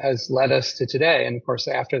 sort of has led us to today. And of course,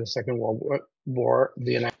 after the Second World War,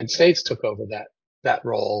 the United States took over that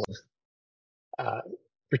role of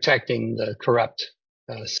protecting the corrupt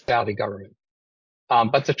Saudi government.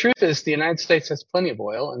 But the truth is, the United States has plenty of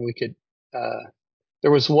oil, and we could.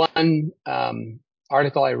 There was one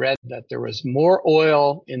article I read that there was more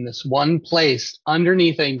oil in this one place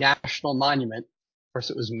underneath a national monument. Of course,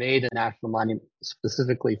 it was made a national monument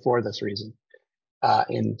specifically for this reason,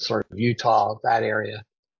 in sort of Utah, that area,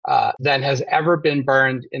 than has ever been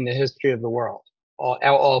burned in the history of the world.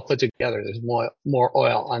 All put together, there's more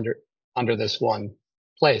oil under this one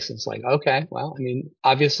place. It's like, okay, well, I mean,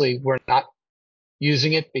 obviously we're not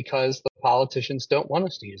using it because the politicians don't want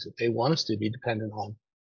us to use it. They want us to be dependent on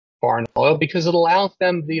foreign oil because it allows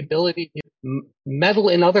them the ability to meddle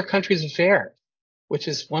in other countries' affairs, which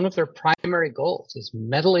is one of their primary goals, is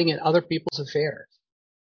meddling in other people's affairs.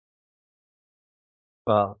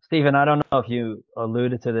 Well, Stephen, I don't know if you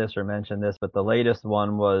alluded to this or mentioned this, but the latest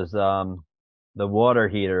one was the water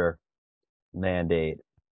heater mandate.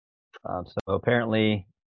 So apparently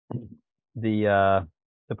the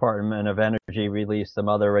Department of Energy released some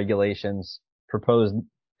other regulations, proposed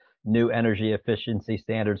new energy efficiency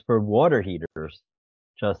standards for water heaters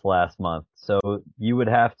just last month. So you would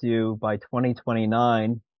have to, by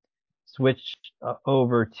 2029, switch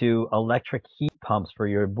over to electric heat pumps for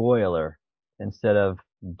your boiler instead of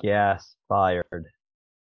gas-fired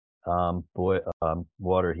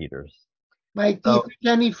water heaters. Mike, do you think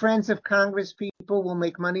any friends of Congress people will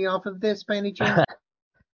make money off of this by any chance?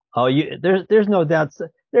 There's no doubt.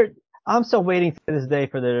 I'm still waiting to this day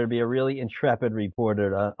for there to be a really intrepid reporter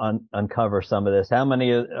to uncover some of this. How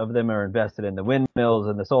many of them are invested in the windmills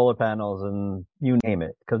and the solar panels and you name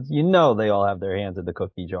it? Because they all have their hands in the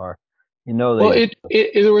cookie jar. Well,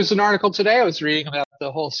 there was an article today I was reading about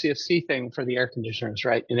the whole CFC thing for the air conditioners,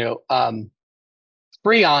 right?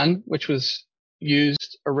 Freon, which was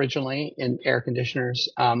used originally in air conditioners,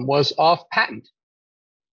 was off patent.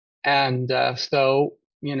 And so,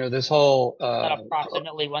 this whole... At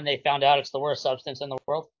approximately when they found out it's the worst substance in the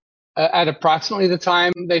world? At approximately the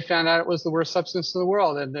time they found out it was the worst substance in the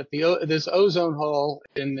world, and that this ozone hole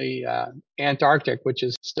in the Antarctic, which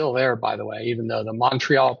is still there, by the way, even though the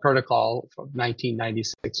Montreal Protocol from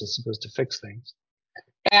 1996 was supposed to fix things.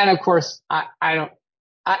 And of course, I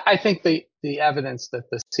think the evidence that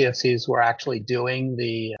the CFCs were actually doing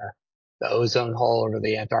the ozone hole over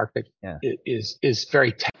the Antarctic is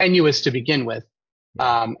very tenuous to begin with.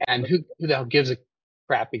 And who the hell gives a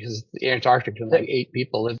crap, because the Antarctic, like 8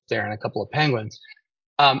 people lived there and a couple of penguins.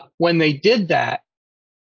 When they did that,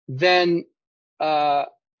 then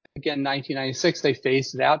again, 1996, they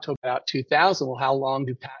phased it out to about 2000. Well, how long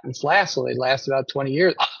do patents last? Well, they last about 20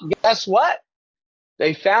 years. Guess what?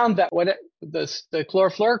 They found that the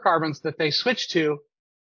chlorofluorocarbons that they switched to,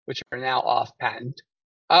 which are now off patent,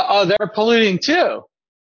 they're polluting too.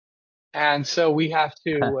 And so we have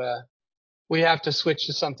to switch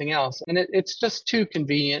to something else. And it's just too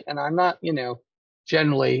convenient. And I'm not,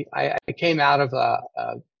 generally, I came out of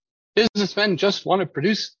businessmen just want to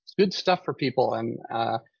produce good stuff for people. And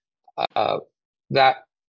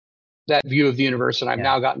that view of the universe. And I've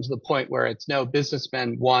now gotten to the point where it's no,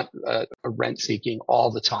 businessmen want a rent seeking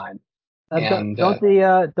all the time. And don't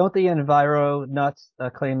the enviro nuts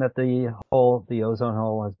claim that the ozone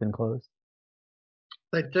hole has been closed?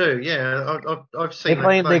 They do, yeah. I've seen.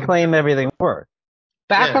 They claim everything works.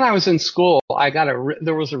 Back when I was in school,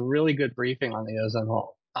 there was a really good briefing on the ozone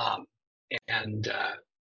hole, and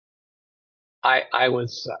I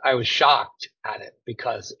was shocked at it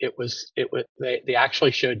because they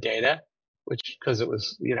actually showed data, because it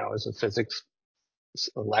was a physics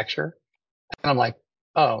lecture, and I'm like,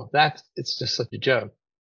 oh, it's just such a joke.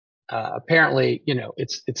 Apparently,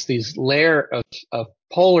 it's these layer of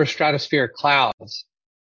polar stratospheric clouds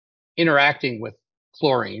interacting with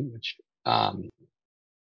chlorine, which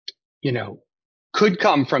could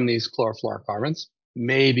come from these chlorofluorocarbons.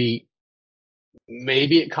 Maybe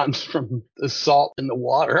it comes from the salt in the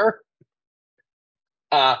water,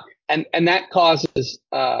 and that causes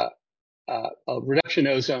a reduction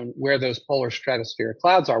in ozone where those polar stratospheric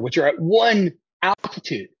clouds are, which are at one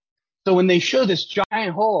altitude. So when they show this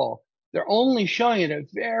giant hole, they're only showing it at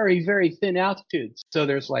very, very thin altitudes. So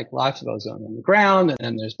there's like lots of ozone on the ground, and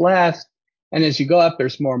then there's less. And as you go up,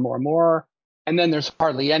 there's more and more and more. And then there's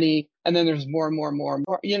hardly any. And then there's more and more and more and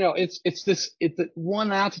more. It's at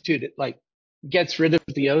one altitude. It like gets rid of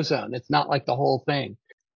the ozone. It's not like the whole thing.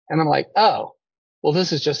 And I'm like, oh, well,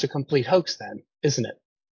 this is just a complete hoax then, isn't it?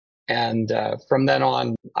 And from then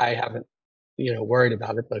on, I haven't, worried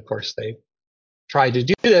about it. But of course, they tried to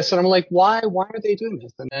do this, and I'm like, why are they doing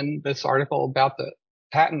this? And then this article about the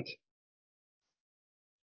patent,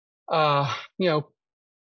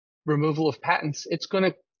 removal of patents,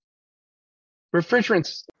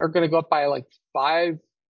 refrigerants are going to go up by like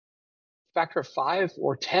factor of 5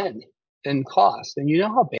 or 10 in cost. And you know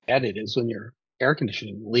how bad it is when your air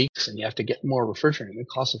conditioning leaks and you have to get more refrigerant. It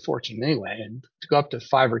costs a fortune anyway. And to go up to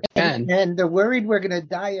 5 or 10. And they're worried we're going to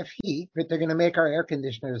die of heat, but they're going to make our air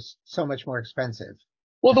conditioners so much more expensive.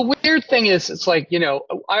 Well, the weird thing is, it's like,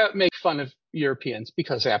 I make fun of Europeans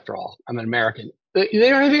because, after all, I'm an American. They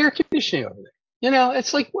don't have air conditioning over there.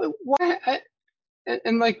 It's like, why?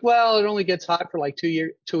 And like, well, it only gets hot for like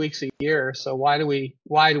 2 weeks a year. So why do we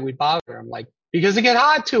bother? I'm like, because it get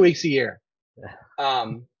hot 2 weeks a year.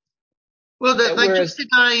 Well, they just did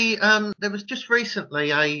there was just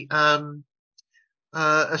recently a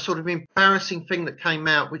sort of embarrassing thing that came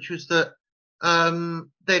out, which was that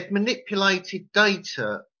they'd manipulated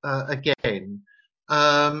data again,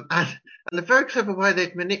 and the very clever way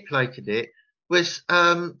they'd manipulated it was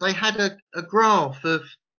they had a graph of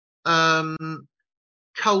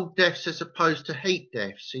cold deaths as opposed to heat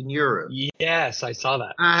deaths in Europe. Yes, I saw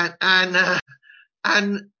that.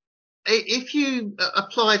 And if you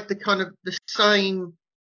applied the kind of the same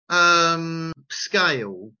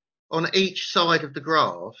scale on each side of the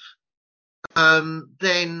graph,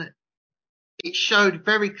 then it showed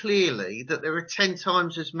very clearly that there were 10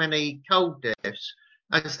 times as many cold deaths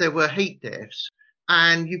as there were heat deaths.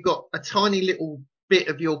 And you've got a tiny little bit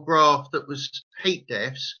of your graph that was heat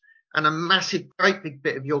deaths and a massive, great big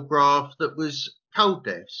bit of your graph that was cold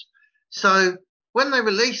deaths. So when they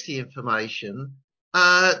released the information,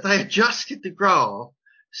 they adjusted the graph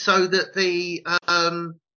so that the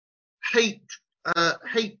heat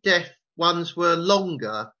death ones were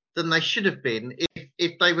longer than they should have been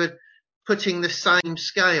if they were putting the same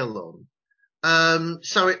scale on.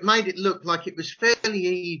 So it made it look like it was fairly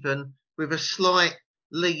even with a slight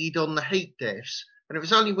lead on the heat deaths. And it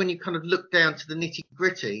was only when you kind of looked down to the nitty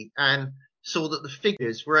gritty and saw that the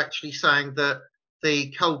figures were actually saying that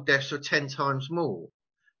the cold deaths were 10 times more.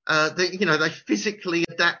 They physically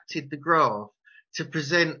adapted the graph to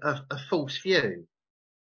present a false view.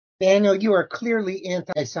 Daniel, you are clearly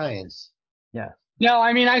anti-science. Yeah. No,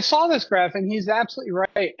 I mean, I saw this graph and he's absolutely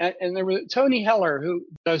right. And there was Tony Heller, who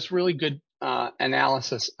does really good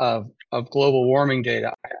analysis of global warming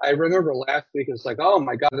data. I remember last week, it was like, oh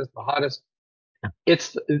my God,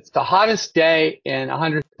 it's the hottest day in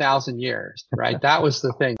 100,000 years, right? That was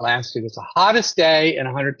the thing last week. It's the hottest day in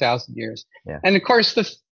 100,000 years. Yeah. And of course,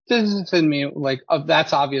 the physicist in me,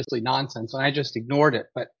 that's obviously nonsense. And I just ignored it.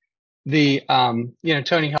 But Tony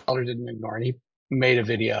Heller didn't ignore it. He made a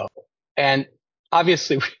video. And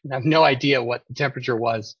obviously, we have no idea what the temperature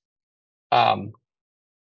was,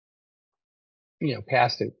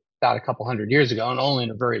 past it about a couple hundred years ago, and only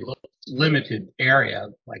in a very limited area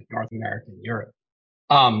like North America and Europe.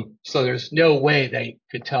 So there's no way they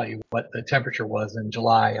could tell you what the temperature was in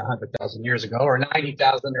July 100,000 years ago, or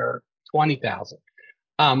 90,000 or 20,000.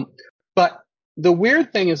 But the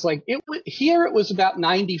weird thing is, here it was about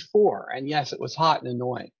 94, and yes, it was hot and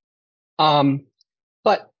annoying.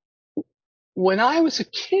 But when I was a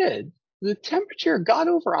kid, the temperature got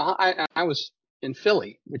over, I was in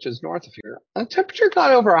Philly, which is north of here. The temperature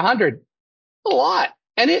got over 100 a lot,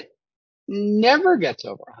 and it never gets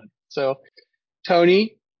over 100. So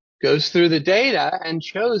Tony goes through the data and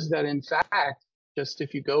shows that, in fact, just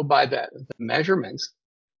if you go by the measurements,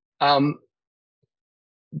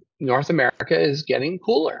 North America is getting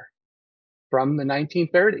cooler from the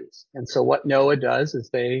 1930s. And so what NOAA does is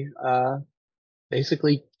they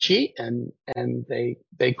basically cheat and they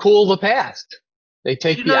cool the past. They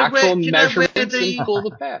take the actual measurements and cool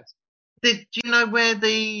the past. Do you know where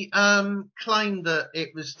the claim that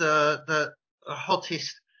it was the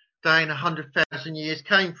hottest day in 100,000 years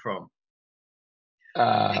came from? Do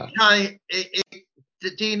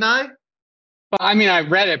you know? Well, I mean, I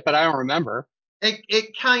read it, but I don't remember.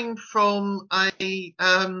 It came from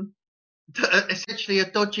essentially a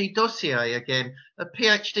dodgy dossier again, a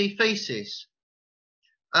PhD thesis.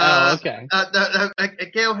 Okay. A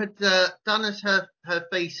girl had done as her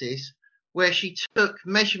thesis where she took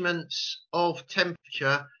measurements of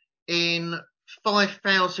temperature in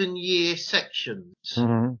 5,000 year sections.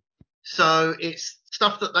 Mm-hmm. So it's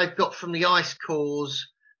stuff that they've got from the ice cores,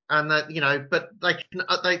 and that but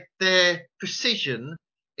their precision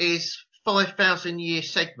is 5,000 year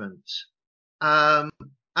segments. And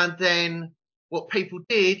then what people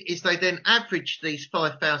did is they then averaged these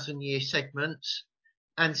 5,000 year segments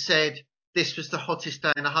and said this was the hottest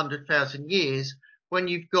day in 100,000 years, when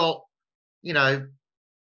you've got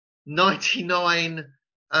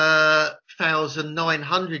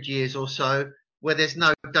 99,900 years or so where there's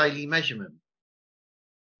no daily measurement.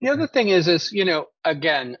 The other thing is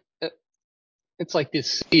again, it's like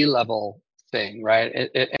this sea level thing, right?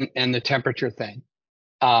 And the temperature thing.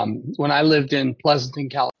 When I lived in Pleasanton,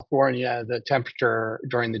 California, the temperature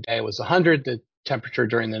during the day was 100. The temperature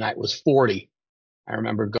during the night was 40. I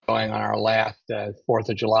remember going on our last 4th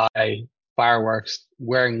of July fireworks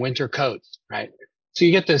wearing winter coats, right? So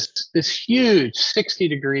you get this huge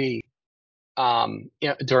 60-degree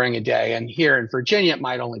during a day, and here in Virginia it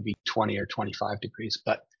might only be 20 or 25 degrees.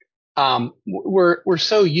 But we're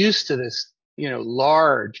so used to this,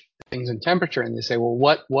 large things in temperature, and they say, well,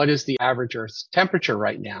 what is the average Earth's temperature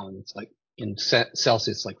right now? And it's like, in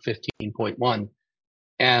Celsius, like 15.1.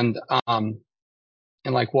 And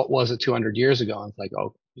like, what was it 200 years ago? It's like,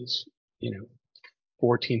 oh, it's,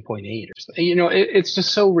 14.8 or something. It's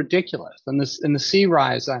just so ridiculous. And the sea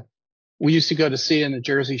rise, we used to go to sea in the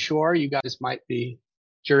Jersey Shore. You guys might be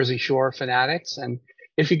Jersey Shore fanatics. And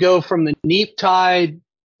if you go from the neap tide,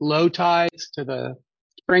 low tides to the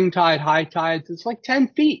spring tide, high tides, it's like 10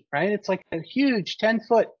 feet, right? It's like a huge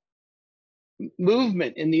 10-foot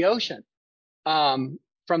movement in the ocean, from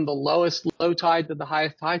the lowest low tide to the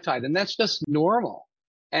highest high tide. And that's just normal.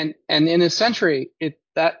 And in a century,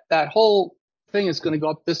 that whole thing is going to go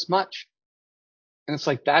up this much. And it's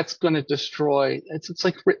like, that's going to destroy,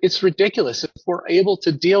 it's ridiculous. If we're able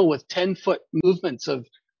to deal with 10-foot movements of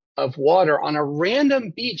water on a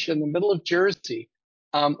random beach in the middle of Jersey,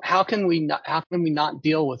 how can we not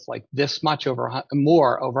deal with like this much over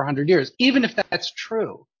 100 years, even if that's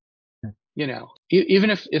true, even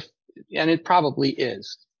if, and it probably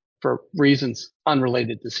is for reasons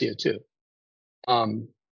unrelated to CO2.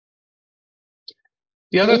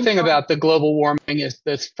 The other thing about the global warming is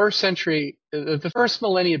this the first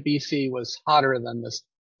millennia BC was hotter than this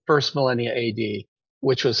first millennia AD,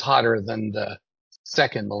 which was hotter than the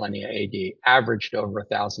second millennia AD, averaged over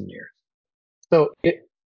 1,000 years. So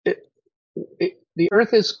the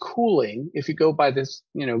Earth is cooling. If you go by this,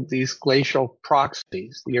 these glacial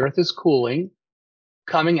proxies, the Earth is cooling,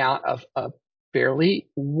 coming out of a fairly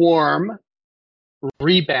warm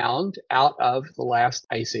rebound out of the last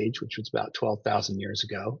ice age, which was about 12,000 years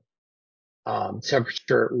ago.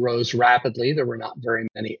 Temperature rose rapidly. There were not very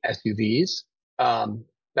many SUVs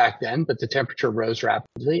back then, but the temperature rose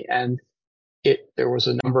rapidly, and there was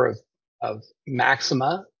a number of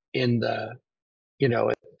maxima in the,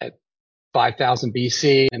 at 5,000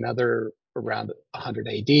 BC, another around 100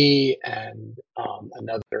 AD, and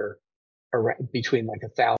another around between like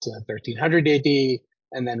 1,000 and 1,300 AD,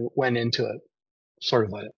 and then went into a sort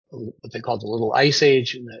of what they called the Little Ice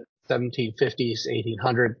Age in the 1750s,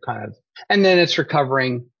 1800 kind of, and then it's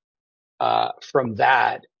recovering from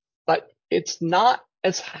that. But it's not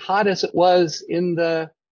as hot as it was in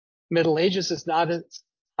the Middle Ages. It's not as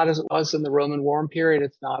hot as it was in the Roman warm period.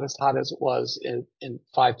 It's not as hot as it was in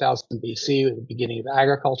 5000 BC, at the beginning of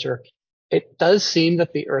agriculture. It does seem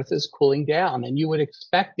that the Earth is cooling down, and you would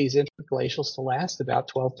expect these interglacials to last about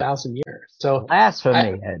 12,000 years. So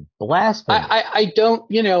blasphemy, Ed. Blasphemy. I don't,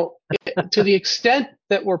 to the extent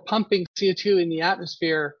that we're pumping CO2 in the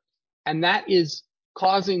atmosphere, and that is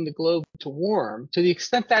causing the globe to warm, to the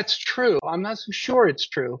extent that's true, I'm not so sure it's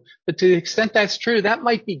true, but to the extent that's true, that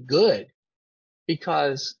might be good,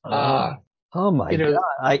 because oh my God,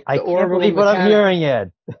 I can't believe what I'm hearing,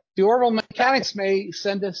 Ed. The orbital mechanics may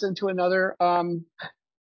send us into another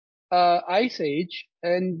ice age,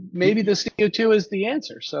 and maybe the CO2 is the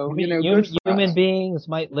answer. So human beings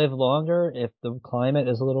might live longer if the climate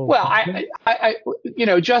is a little. Well,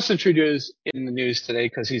 Justin Trudeau's in the news today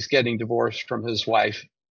because he's getting divorced from his wife,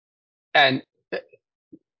 and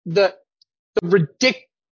the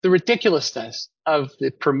ridiculousness of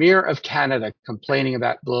the Premier of Canada complaining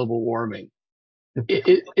about global warming.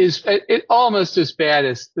 It is almost as bad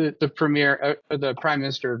as the Premier, or the Prime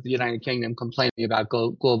Minister of the United Kingdom complaining about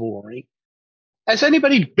global warming. Has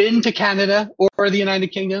anybody been to Canada or the United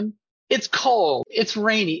Kingdom? It's cold. It's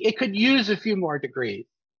rainy. It could use a few more degrees.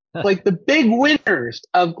 Like, the big winners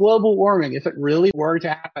of global warming, if it really were to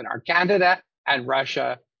happen, are Canada and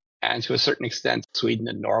Russia, and to a certain extent, Sweden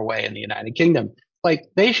and Norway and the United Kingdom. Like,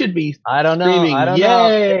 they should be screaming, I don't yay!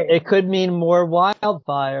 know. It could mean more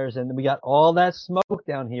wildfires, and we got all that smoke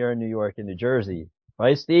down here in New York and New Jersey.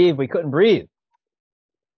 Right, Steve? We couldn't breathe.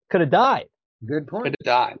 Could have died. Good point. Could have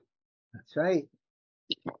died. That's right.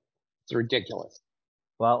 It's ridiculous.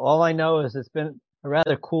 Well, all I know is it's been a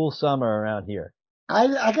rather cool summer around here.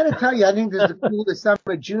 I got to tell you, I think this is the coolest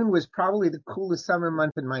summer. June was probably the coolest summer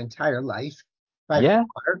month in my entire life by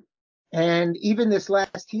far. And even this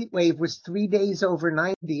last heat wave was 3 days over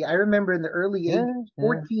 90. I remember in the early 80s,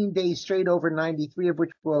 14 days straight over 90, 3 of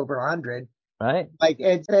which were over 100. Right. Like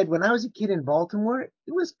Ed said, when I was a kid in Baltimore, it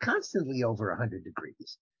was constantly over 100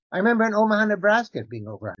 degrees. I remember in Omaha, Nebraska being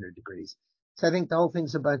over 100 degrees. So I think the whole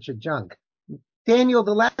thing's a bunch of junk. Daniel,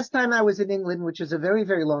 the last time I was in England, which was a very,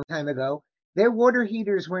 very long time ago, their water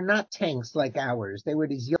heaters were not tanks like ours. They were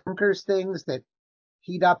these Yonkers things that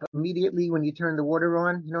heat up immediately when you turn the water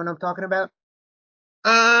on. You know what I'm talking about?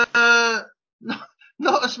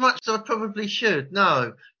 Not as much as I probably should.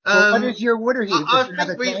 No. Well, what is your water heater?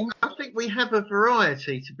 I think we have a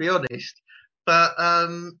variety, to be honest. But I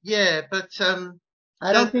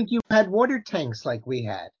don't think you had water tanks like we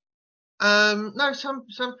had. No, some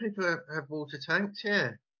people have water tanks. Yeah.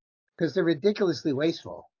 because they're ridiculously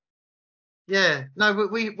wasteful. Yeah, no,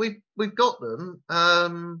 we've got them.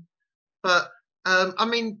 But I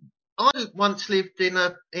mean, I once lived in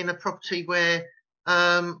a property where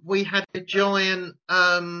we had a giant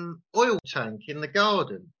oil tank in the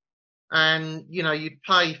garden, and you'd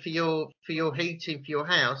pay for your heating for your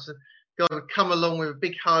house. The guy would come along with a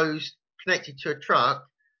big hose connected to a truck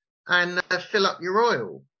and fill up your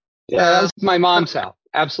oil. Yeah, that's my mom's house.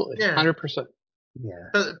 Absolutely, Yeah, 100%. Yeah,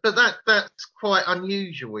 but that's quite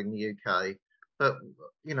unusual in the UK. But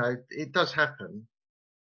it does happen.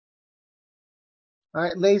 All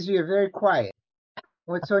right, Laser, you're very quiet.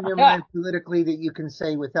 What's on your mind politically that you can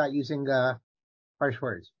say without using harsh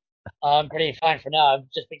words? I'm pretty fine for now.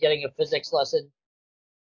 I've just been getting a physics lesson.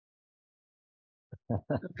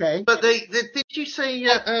 Okay. But did you see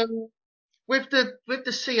with the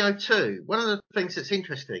CO2? One of the things that's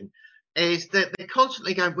interesting is that they're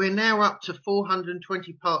constantly going. We're now up to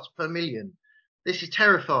 420 parts per million. This is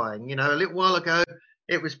terrifying. A little while ago,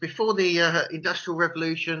 it was before the Industrial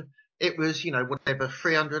Revolution. It was, whatever,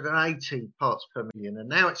 380 parts per million, and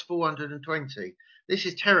now it's 420. This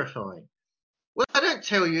is terrifying. What I don't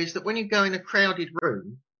tell you is that when you go in a crowded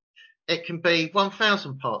room, it can be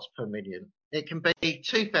 1,000 parts per million. It can be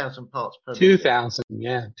 2,000 parts per million. 2,000,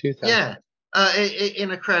 yeah, 2,000. Yeah,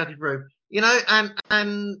 in a crowded room.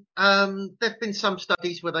 And there've been some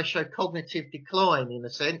studies where they show cognitive decline in a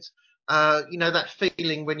sense. That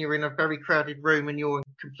feeling when you're in a very crowded room and you're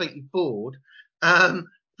completely bored.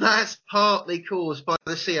 That's partly caused by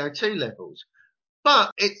the CO2 levels,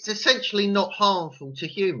 but it's essentially not harmful to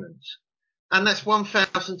humans. And that's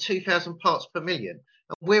 1,000, 2,000 parts per million.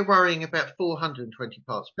 And we're worrying about 420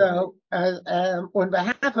 parts per million. So, on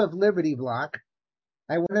behalf of Liberty Block,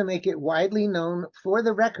 I want to make it widely known for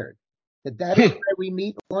the record that is why we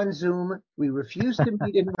meet on Zoom. We refuse to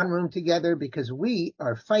meet in one room together because we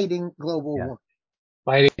are fighting global warming.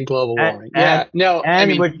 Fighting global warming.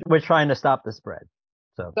 We're trying to stop the spread.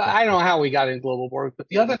 So I don't know how we got into global warming, but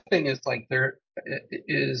the other thing is there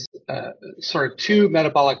is sort of two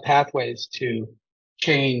metabolic pathways to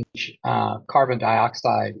change carbon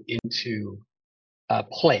dioxide into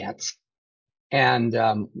plants. And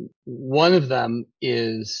one of them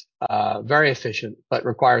is very efficient, but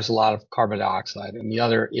requires a lot of carbon dioxide. And the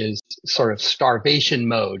other is sort of starvation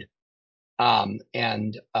mode.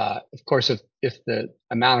 And of course, if the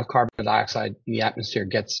amount of carbon dioxide in the atmosphere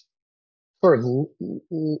gets sort of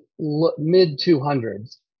mid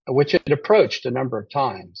 200s, which it approached a number of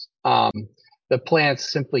times, the plants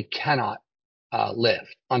simply cannot live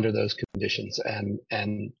under those conditions,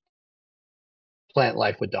 and plant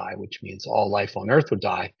life would die, which means all life on Earth would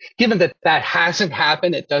die. Given that hasn't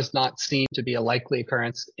happened, it does not seem to be a likely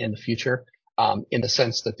occurrence in the future, in the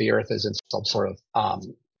sense that the Earth is in some sort of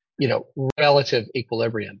relative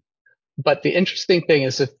equilibrium. But the interesting thing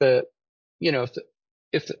is if the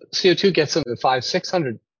CO2 gets into the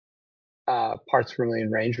 500-600 parts per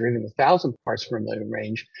million range, or even 1,000 parts per million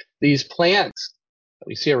range, these plants that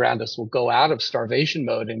we see around us will go out of starvation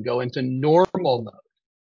mode and go into normal mode.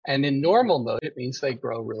 And in normal mode, it means they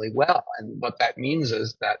grow really well. And what that means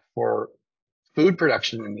is that for food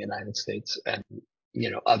production in the United States and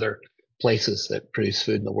other places that produce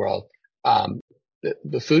food in the world,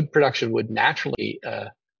 the food production would naturally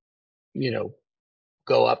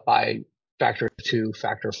go up by factor 2,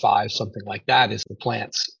 factor 5, something like that, as the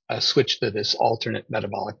plants switch to this alternate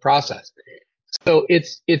metabolic process. So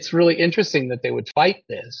it's really interesting that they would fight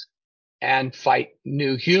this and fight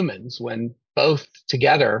new humans when both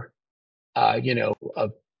together,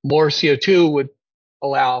 more CO2 would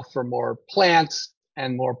allow for more plants,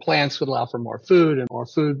 and more plants would allow for more food, and more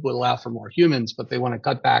food would allow for more humans. But they want to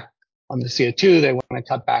cut back on the CO2. They want to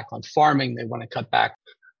cut back on farming. They want to cut back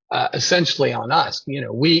essentially on us.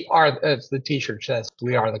 We are, as the T-shirt says,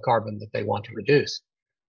 we are the carbon that they want to reduce.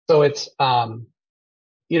 So it's,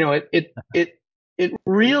 it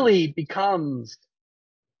really becomes,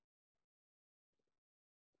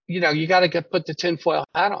 you got to put the tinfoil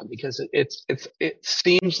hat on, because it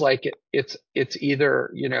seems like it's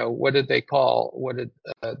either, what did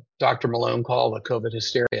Dr. Malone call the COVID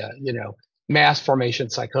hysteria? Mass formation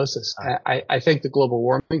psychosis. I think the global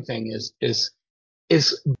warming thing is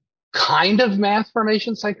kind of mass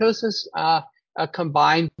formation psychosis,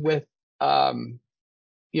 combined with,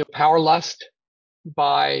 power lust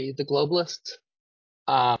by the globalists.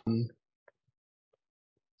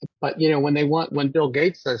 But when Bill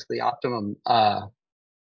Gates says the optimum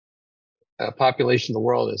population of the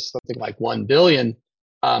world is something like 1 billion,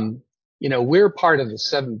 we're part of the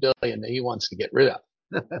 7 billion that he wants to get rid of.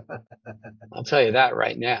 I'll tell you that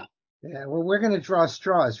right now. Yeah, well, we're going to draw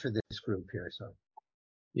straws for this group here, so.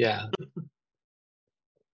 Yeah.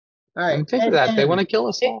 All right. Think of that. They want to kill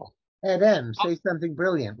us all. Ed M, say something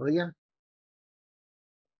brilliant, will you?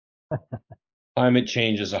 Climate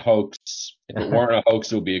change is a hoax. If it weren't a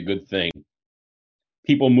hoax, it would be a good thing.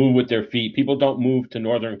 People move with their feet. People don't move to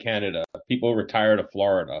northern Canada. People retire to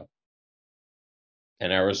Florida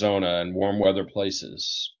and Arizona and warm weather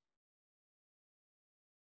places.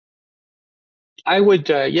 I would,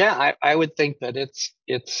 I would think that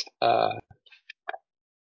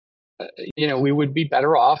we would be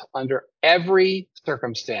better off under every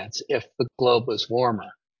circumstance if the globe was warmer.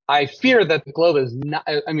 I fear that the globe is not,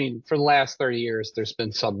 I mean, for the last 30 years, there's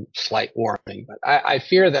been some slight warming, but I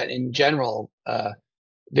fear that in general,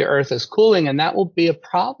 the earth is cooling, and that will be a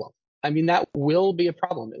problem. I mean, that will be a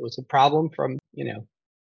problem. It was a problem from,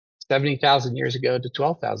 70,000 years ago to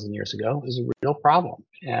 12,000 years ago. It was a real problem.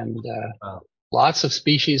 And, Wow. lots of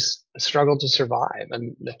species struggled to survive.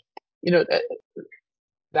 And,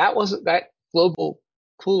 that global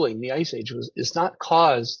cooling, the ice age is not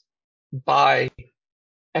caused by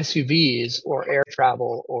SUVs or air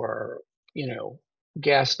travel or,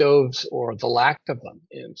 gas stoves or the lack of them.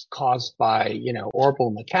 It's caused by,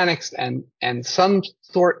 orbital mechanics and some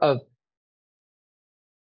sort of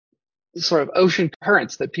ocean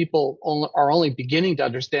currents that people are only beginning to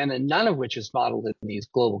understand, and none of which is modeled in these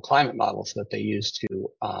global climate models that they use to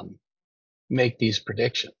make these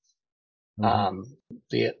predictions. Mm-hmm.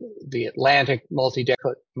 The Atlantic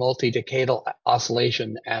multi-decadal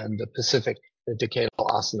oscillation and the Pacific decadal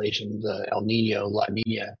oscillation, the El Nino, La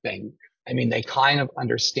Nina thing. I mean, they kind of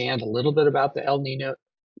understand a little bit about the El Nino,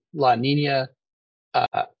 La Nina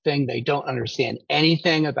thing. They don't understand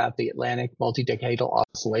anything about the Atlantic multi-decadal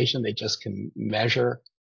oscillation. They just can measure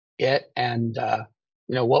it. And,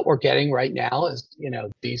 what we're getting right now is,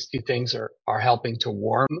 these two things are helping to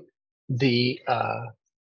warm the,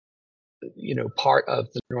 part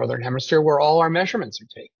of the Northern Hemisphere where all our measurements are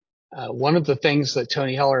taken. One of the things that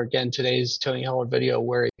Tony Heller, again, today's Tony Heller video,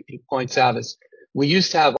 where he points out is we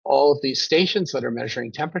used to have all of these stations that are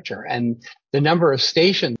measuring temperature, and the number of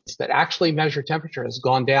stations that actually measure temperature has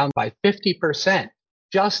gone down by 50%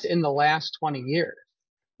 just in the last 20 years.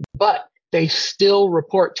 But they still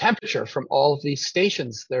report temperature from all of these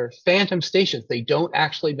stations. They're phantom stations. They don't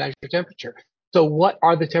actually measure temperature. So what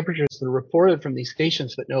are the temperatures that are reported from these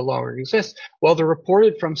stations that no longer exist? Well, they're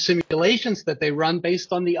reported from simulations that they run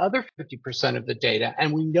based on the other 50% of the data.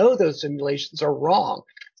 And we know those simulations are wrong.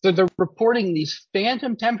 So they're reporting these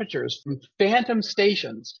phantom temperatures from phantom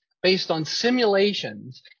stations based on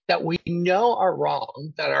simulations that we know are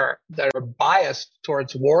wrong, that are biased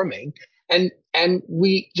towards warming. And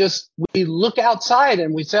we look outside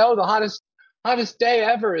and we say, oh, the hottest day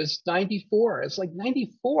ever is 94. It's like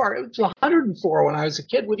 94. It was 104 when I was a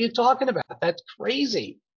kid. What are you talking about? That's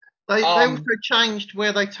crazy. They also changed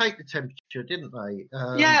where they take the temperature, didn't they?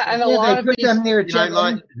 And a lot of put these, them near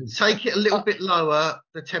take it a little bit lower,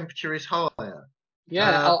 the temperature is higher.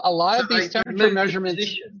 Yeah, a lot of these temperature measurements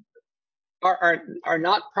are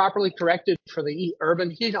not properly corrected for the urban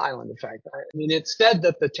heat island effect. I mean, it's said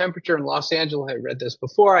that the temperature in Los Angeles, I read this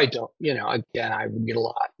before, I don't, again, I read a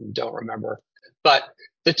lot and don't remember. But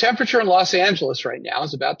the temperature in Los Angeles right now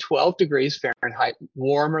is about 12 degrees Fahrenheit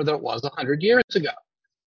warmer than it was 100 years ago.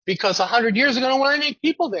 Because 100 years ago, there weren't any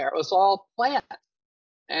people there. It was all plants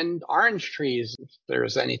and orange trees, if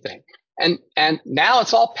there's anything. And now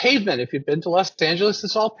it's all pavement. If you've been to Los Angeles,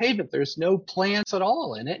 it's all pavement. There's no plants at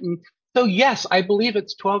all in it. And so, yes, I believe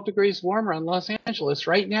it's 12 degrees warmer in Los Angeles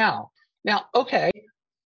right now. Now, okay,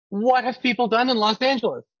 what have people done in Los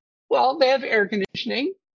Angeles? Well, they have air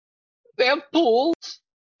conditioning, they have pools,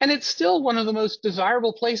 and it's still one of the most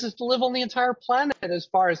desirable places to live on the entire planet as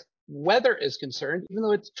far as weather is concerned, even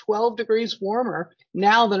though it's 12 degrees warmer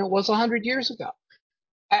now than it was 100 years ago.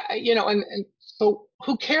 And so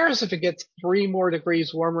who cares if it gets 3 more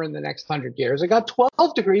degrees warmer in the next 100 years? It got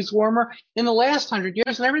 12 degrees warmer in the last 100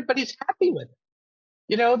 years, and everybody's happy with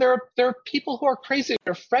it. There are people who are crazy.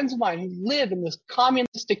 There are friends of mine who live in this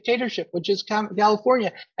communist dictatorship, which is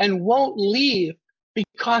California, and won't leave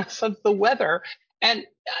because of the weather. And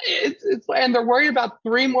and they're worried about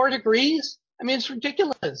 3 more degrees. I mean, it's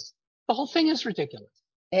ridiculous. The whole thing is ridiculous.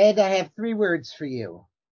 Ed, I have 3 words for you.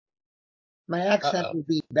 My accent will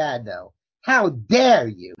be bad, though. How dare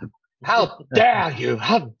you? How dare you?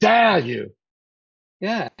 How dare you?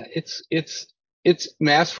 Yeah, it's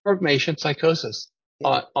mass formation psychosis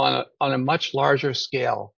on a much larger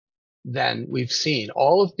scale than we've seen.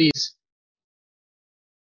 All of these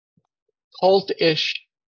cult-ish,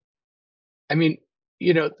 I mean,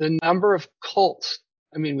 the number of cults.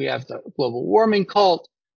 I mean, we have the global warming cult.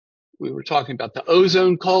 We were talking about the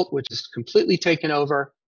ozone cult, which is completely taken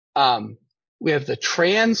over. We have the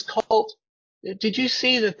trans cult. Did you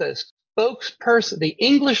see that the spokesperson, the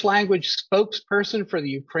English language spokesperson for the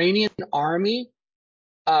Ukrainian army,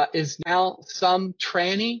 is now some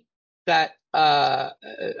tranny, that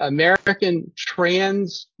American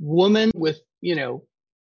trans woman with,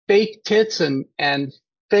 fake tits and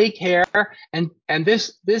fake hair, and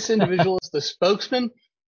this individual is the spokesman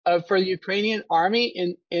for the Ukrainian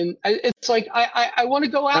army. It's like I want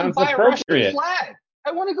to go out and buy a Russian flag.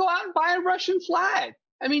 I want to go out and buy a Russian flag.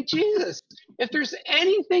 I mean, Jesus, if there's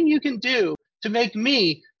anything you can do to make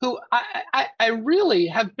me, who I really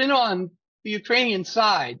have been on the Ukrainian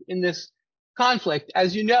side in this conflict,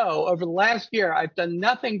 as you know, over the last year, I've done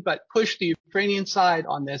nothing but push the Ukrainian side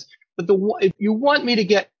on this. But if you want me to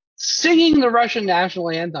get singing the Russian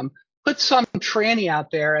national anthem, put some tranny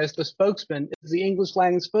out there as the spokesman, as the English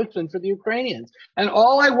language spokesman for the Ukrainians. And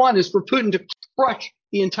all I want is for Putin to crush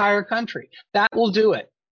the entire country. That will do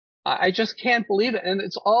it. I just can't believe it. And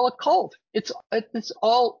it's all a cult. It's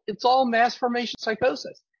all mass formation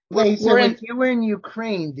psychosis. Wait, so when you were in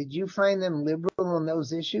Ukraine, did you find them liberal on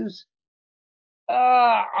those issues?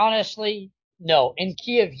 Honestly, no. In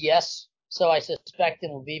Kiev, yes. So I suspect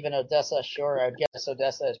in Lviv and Odessa, sure. I guess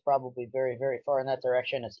Odessa is probably very, very far in that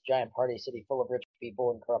direction. It's a giant party city full of rich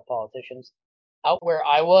people and corrupt politicians. Out where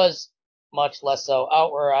I was, much less so.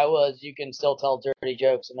 Out where I was, you can still tell dirty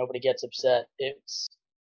jokes and nobody gets upset. It's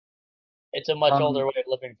a much older way of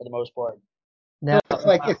living for the most part. Now,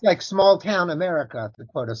 it's like small town America, to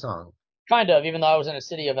quote a song. Kind of, even though I was in a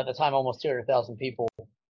city of, at the time, almost 200,000 people.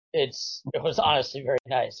 It was honestly very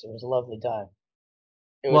nice. It was a lovely time.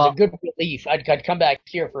 It was a good relief. I'd come back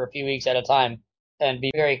here for a few weeks at a time and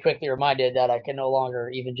be very quickly reminded that I can no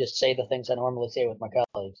longer even just say the things I normally say with my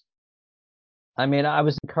colleagues. I mean, I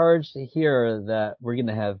was encouraged to hear that we're going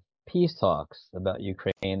to have peace talks about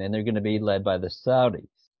Ukraine, and they're going to be led by the Saudis.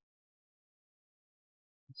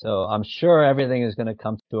 So I'm sure everything is going to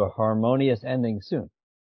come to a harmonious ending soon.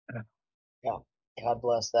 Yeah, God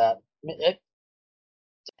bless that.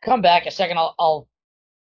 To come back a second, I'll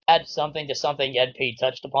add something to something Ed P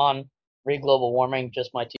touched upon. Global warming,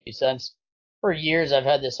 just my 2 cents. For years, I've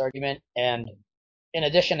had this argument, and in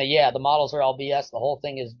addition to, the models are all BS, the whole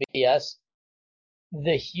thing is BS.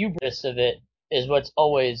 The hubris of it is what's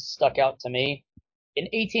always stuck out to me. In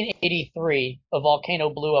 1883, a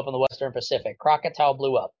volcano blew up in the Western Pacific. Krakatoa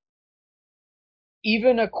blew up.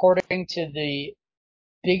 Even according to the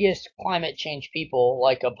biggest climate change people,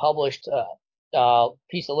 like a published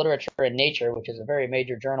piece of literature in Nature, which is a very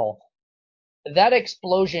major journal, that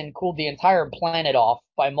explosion cooled the entire planet off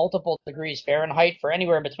by multiple degrees Fahrenheit for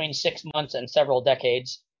anywhere between 6 months and several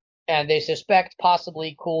decades, and they suspect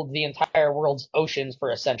possibly cooled the entire world's oceans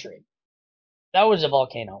for a century. That was a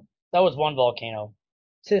volcano. That was one volcano.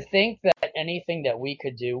 To think that anything that we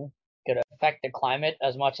could do could affect the climate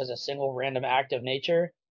as much as a single random act of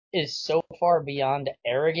nature is so far beyond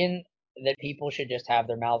arrogant that people should just have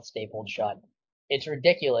their mouths stapled shut. It's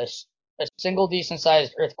ridiculous. A single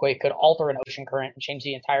decent-sized earthquake could alter an ocean current and change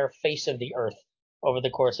the entire face of the Earth over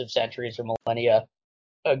the course of centuries or millennia.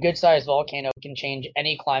 A good-sized volcano can change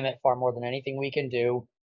any climate far more than anything we can do.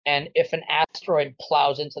 And if an asteroid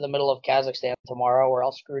plows into the middle of Kazakhstan tomorrow, we're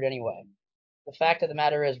all screwed anyway. The fact of the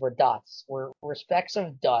matter is we're dots. We're specks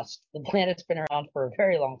of dust. The planet's been around for a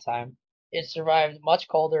very long time. It's survived much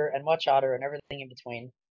colder and much hotter and everything in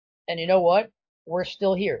between. And you know what? We're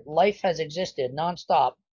still here. Life has existed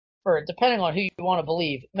nonstop for, depending on who you want to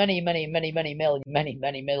believe, many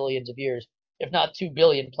millions of years, if not 2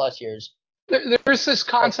 billion plus years. There's this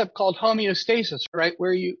concept called homeostasis, right?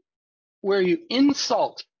 Where you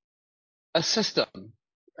insult a system,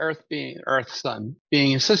 Earth, Sun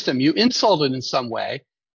being a system, you insult it in some way,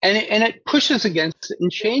 and it pushes against it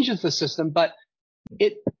and changes the system, but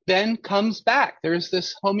it then comes back. There's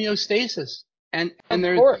this homeostasis, and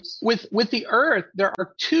there's with the Earth, there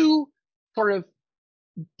are two sort of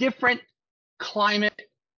different climate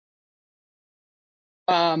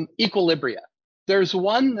equilibria. There's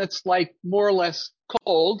one that's like more or less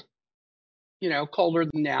cold, colder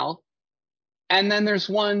than now. And then there's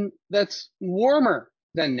one that's warmer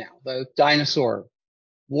than now, the dinosaur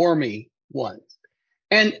warmy ones.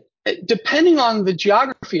 And depending on the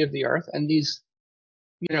geography of the Earth and these,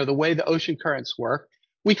 the way the ocean currents work,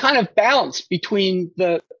 we kind of bounce between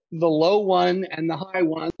the low one and the high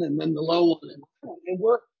one, and then the low one and the high one. And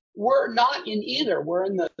we're not in either. We're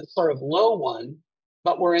in the sort of low one,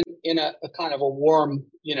 but we're in a kind of a warm,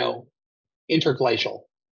 interglacial.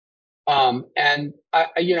 And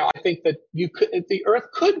I think that the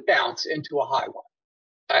Earth could bounce into a high one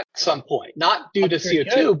at some point, not due to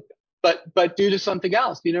CO2, but due to something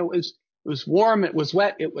else. was warm, it was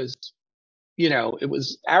wet, it was, it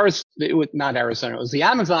was it was not Arizona, it was the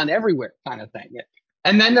Amazon everywhere kind of thing.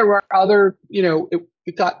 And then there were other,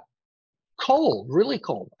 it got cold, really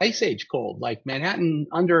cold, ice age cold, like Manhattan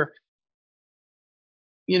under,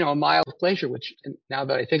 a mild glacier, which now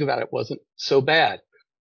that I think about it wasn't so bad.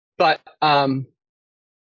 But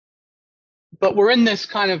we're in this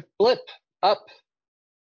kind of blip up,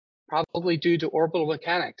 probably due to orbital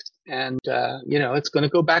mechanics. And, it's going to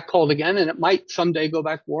go back cold again, and it might someday go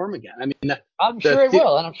back warm again. I mean, I'm sure it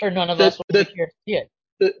will, and I'm sure none of us will be here to see it.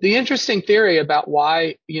 The interesting theory about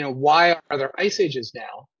why are there ice ages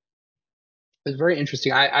now is very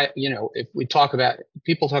interesting. If we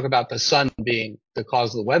people talk about the sun being the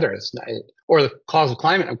cause of the weather, it's not, or the cause of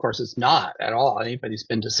climate, of course, it's not at all. Anybody who's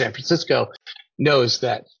been to San Francisco knows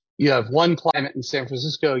that you have one climate in San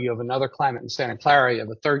Francisco, you have another climate in Santa Clara, you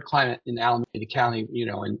have a third climate in Alameda County,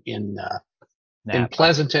 in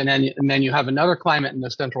Pleasanton, and then you have another climate in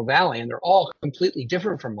the Central Valley, and they're all completely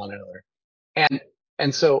different from one another.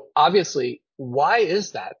 And so obviously, why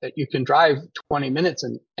is that you can drive 20 minutes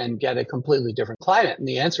and get a completely different climate? And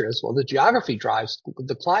the answer is, well, the geography drives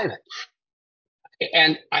the climate.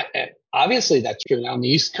 And obviously that's true. Now on the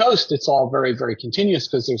East Coast, it's all very, very continuous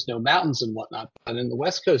because there's no mountains and whatnot. But in the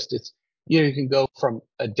West Coast, it's, you can go from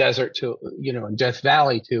a desert to, in Death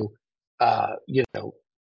Valley to, up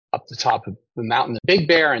the top of the mountain, the Big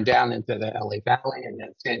Bear, and down into the LA Valley and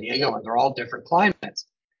then San Diego, and they're all different climates.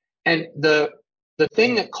 And the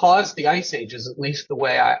thing that caused the ice ages, at least the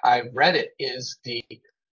way I read it, is the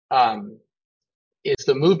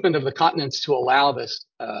movement of the continents to allow this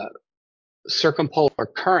circumpolar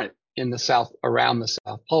current in the south, around the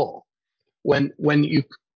South Pole. When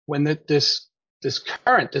this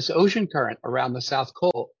current, this ocean current around the South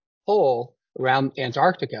Pole, around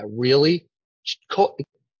Antarctica, really,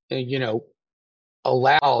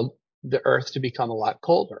 allowed the Earth to become a lot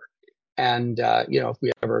colder. And if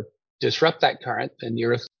we ever disrupt that current, then the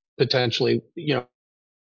Earth potentially,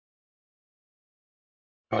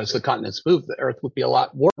 as the continents move, the Earth would be a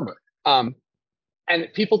lot warmer. And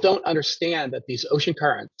people don't understand that these ocean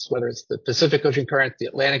currents, whether it's the Pacific Ocean current, the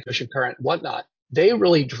Atlantic Ocean current, whatnot, they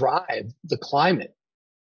really drive the climate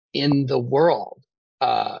in the world,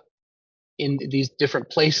 in these different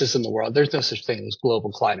places in the world. There's no such thing as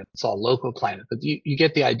global climate. It's all local climate. But you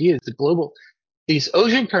get the idea. These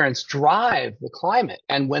ocean currents drive the climate.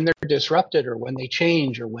 And when they're disrupted, or when they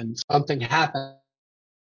change, or when something happens,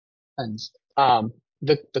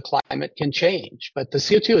 the climate can change. But the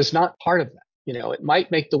CO2 is not part of that. It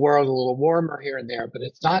might make the world a little warmer here and there, but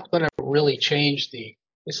it's not going to really change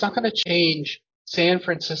it's not going to change San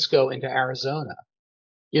Francisco into Arizona.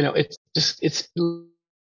 It's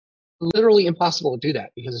literally impossible to do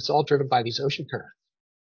that because it's all driven by these ocean currents.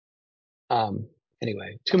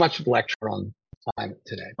 Anyway, too much of a lecture on climate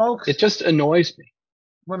today. Folks, it just annoys me.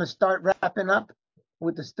 Want to start wrapping up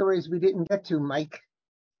with the stories we didn't get to, Mike?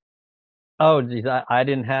 Oh, geez, I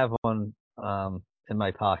didn't have one in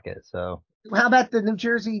my pocket, so. How about the New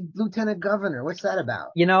Jersey Lieutenant Governor? What's that about?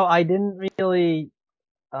 I didn't really.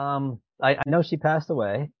 I know she passed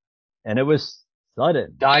away, and it was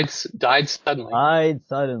sudden. Died suddenly. Died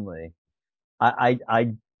suddenly. I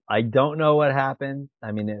don't know what happened.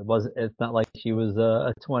 I mean, it's not like she was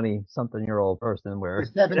a 20-something-year-old person where.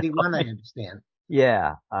 71, I understand.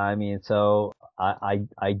 Yeah, I mean, so I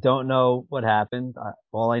don't know what happened.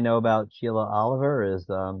 All I know about Sheila Oliver is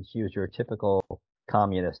she was your typical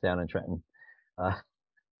communist down in Trenton.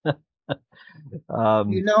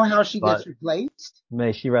 You know how she gets replaced?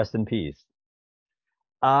 May she rest in peace.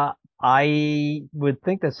 I would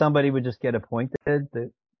think that somebody would just get appointed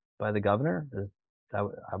by the governor.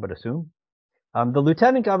 I would assume. The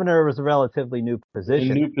lieutenant governor was a relatively new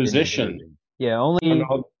position. A new position. Yeah, only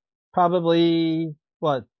probably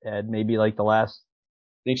what, Ed? Maybe like the last.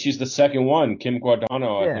 I think she's the second one. Kim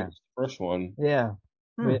Guadagno, I think, is the first one. Yeah,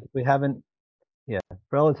 we haven't. Yeah,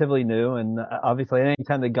 relatively new, and obviously,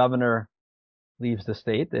 anytime the governor leaves the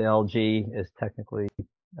state, the LG is technically,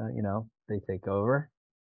 they take over.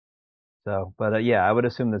 So, but I would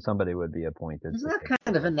assume that somebody would be appointed. Isn't that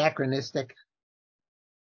kind of anachronistic?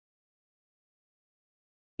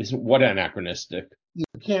 Isn't what anachronistic? You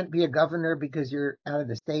can't be a governor because you're out of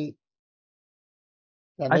the state.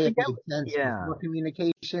 That may have made sense for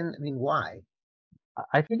communication. I mean, why?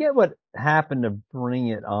 I forget what happened to bring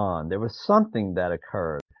it on. There was something that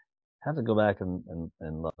occurred. I have to go back and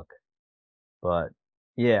look. But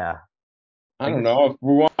yeah. I don't know. If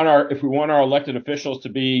we want our elected officials to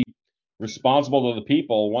be responsible to the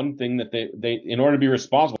people, one thing that they in order to be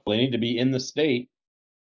responsible, they need to be in the state.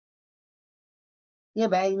 Yeah,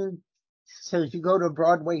 but I mean, So if you go to a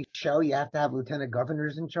Broadway show, you have to have lieutenant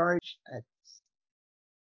governors in charge?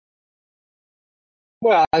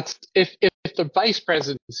 Well, if the vice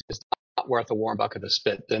presidency is not worth a warm bucket of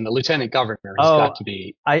spit, then the lieutenant governor has got to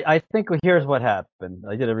be. I think here's what happened.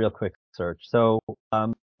 I did a real quick search. So,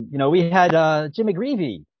 we had Jim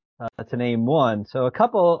McGreevey, to name one. So a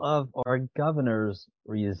couple of our governors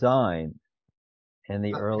resigned in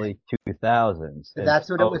the early 2000s. So that's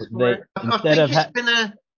what it was for?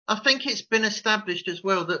 I think it's been established as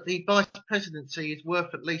well that the vice presidency is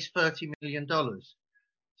worth at least $30 million.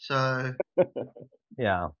 So.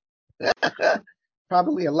 Yeah.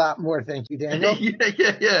 Probably a lot more. Thank you, Daniel.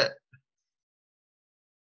 Yeah.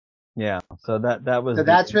 Yeah. So that was. So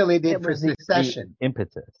that's really it for secession.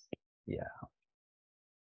 Impetus. Yeah.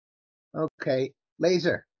 Okay.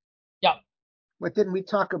 Laser. Yeah. What didn't we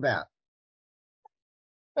talk about?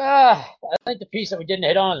 I think the piece that we didn't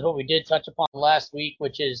hit on is what we did touch upon last week,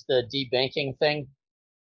 which is the debanking thing.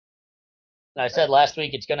 And I said last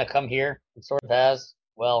week it's going to come here. It sort of has.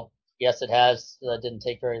 Well, yes, it has. That didn't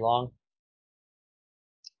take very long.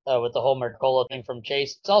 With the whole Mercola thing from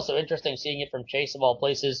Chase. It's also interesting seeing it from Chase of all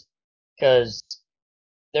places, because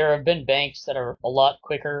there have been banks that are a lot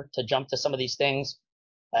quicker to jump to some of these things.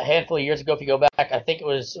 A handful of years ago, if you go back, I think it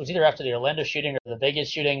was either after the Orlando shooting or the Vegas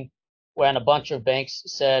shooting, when a bunch of banks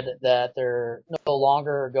said that they're no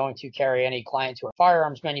longer going to carry any clients who are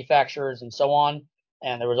firearms manufacturers and so on.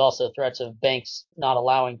 And there was also threats of banks not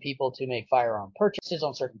allowing people to make firearm purchases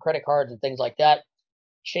on certain credit cards and things like that.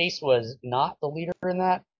 Chase was not the leader in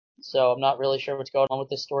that, so I'm not really sure what's going on with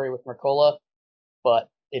this story with Mercola, but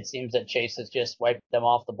it seems that Chase has just wiped them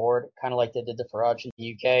off the board, kind of like they did the Farage in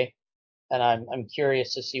the UK. And I'm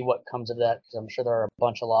curious to see what comes of that, because I'm sure there are a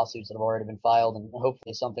bunch of lawsuits that have already been filed, and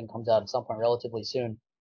hopefully something comes out at some point relatively soon.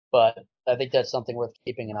 But I think that's something worth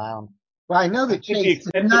keeping an eye on. Well, I know that Chase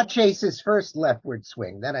is not Chase's first leftward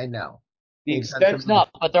swing. That I know. It's not,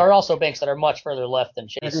 but there are also banks that are much further left than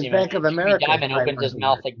Chase. Bank of America. Diamond opens his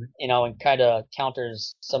mouth, and kind of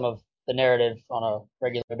counters some of the narrative on a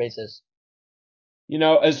regular basis.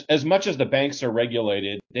 As much as the banks are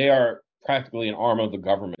regulated, they are practically an arm of the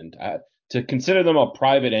government. To consider them a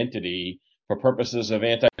private entity for purposes of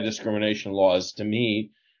anti-discrimination laws, to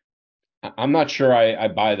me, I'm not sure I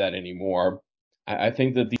buy that anymore. I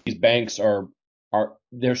think that these banks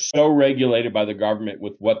they're so regulated by the government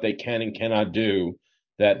with what they can and cannot do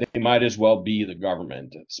that they might as well be the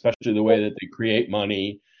government, especially the way that they create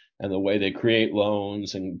money and the way they create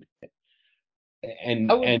loans and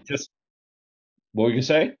just. What were you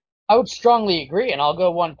say? I would strongly agree, and I'll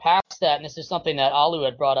go one past that. And this is something that Alu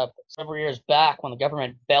had brought up several years back when the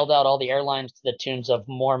government bailed out all the airlines to the tunes of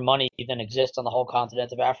more money than exists on the whole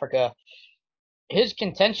continent of Africa. His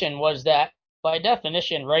contention was that, by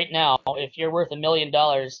definition, right now, if you're worth $1 million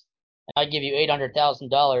and I give you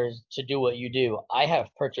 $800,000 to do what you do, I have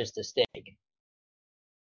purchased a stake.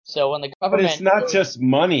 So when the government, but it's not just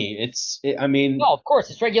money. no, of course,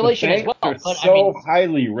 it's regulation as well. But so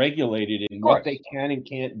highly regulated in what they can and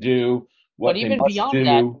can't do, what they must do.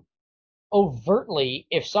 That, overtly,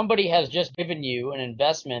 if somebody has just given you an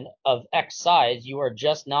investment of X size, you are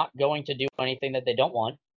just not going to do anything that they don't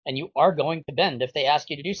want, and you are going to bend if they ask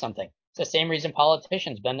you to do something. It's the same reason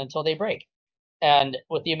politicians bend until they break. And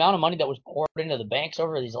with the amount of money that was poured into the banks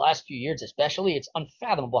over these last few years, especially, it's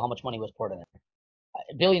unfathomable how much money was poured in there.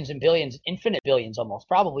 Billions and billions, infinite billions almost,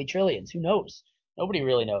 probably trillions. Who knows? Nobody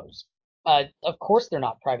really knows. Of course, they're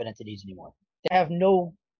not private entities anymore. They have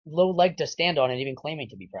no low leg to stand on and even claiming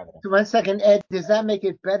to be private. So 1 second, Ed, does that make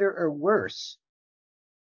it better or worse,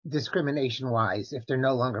 discrimination-wise, if they're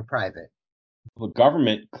no longer private? The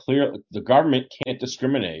government can't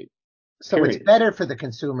discriminate. So period. It's better for the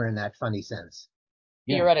consumer in that funny sense.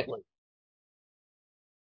 Theoretically.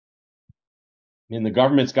 I mean, the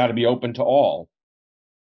government's got to be open to all.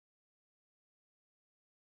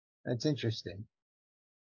 That's interesting.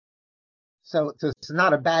 So it's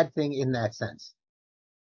not a bad thing in that sense.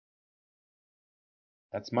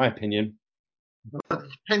 That's my opinion. But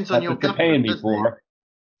it depends on your government. Paying me for.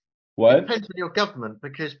 What? It depends on your government,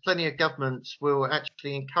 because plenty of governments will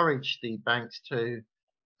actually encourage the banks to,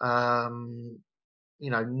 not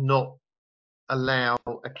allow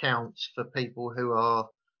accounts for people who are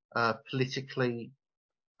politically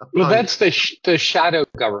opposed. Well, that's the shadow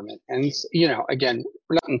government, and again,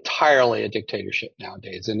 we're not entirely a dictatorship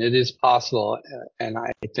nowadays, and it is possible. And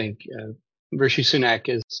I think Rishi Sunak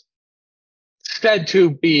is said to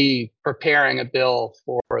be preparing a bill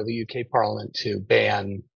for the UK Parliament to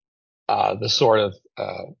ban the sort of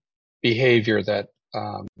behavior that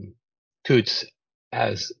Coots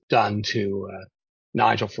has done to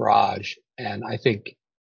Nigel Farage. And I think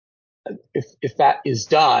if that is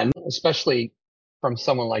done, especially from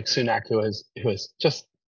someone like Sunak, who is just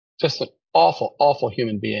an awful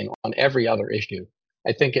human being on every other issue,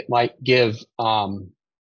 I think it might give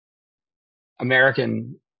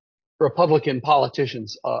American Republican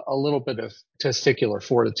politicians a little bit of testicular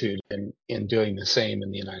fortitude in doing the same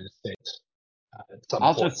in the United States.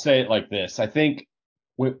 I'll just say it like this. I think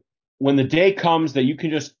when the day comes that you can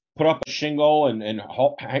just put up a shingle and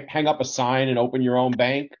hang up a sign and open your own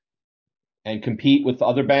bank and compete with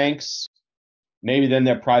other banks, maybe then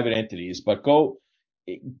they're private entities. But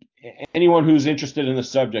anyone who's interested in the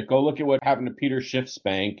subject, go look at what happened to Peter Schiff's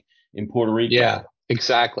bank in Puerto Rico. Yeah,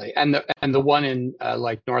 exactly. And the one in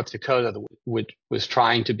like North Dakota, which was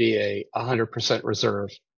trying to be a 100% reserve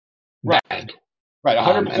bank. Right,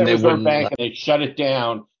 100% reserve bank, and they shut it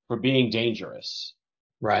down for being dangerous.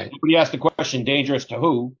 Right. Somebody asked the question, dangerous to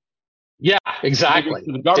who? Yeah, exactly. Dangerous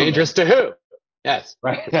to the government. Dangerous to who? Yes.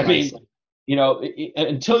 Right. Precisely. I mean,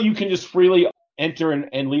 until you can just freely enter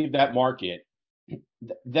and leave that market,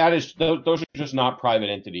 those are just not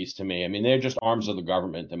private entities to me. I mean, they're just arms of the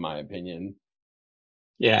government, in my opinion.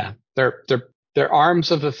 Yeah, they're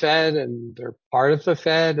arms of the Fed, and they're part of the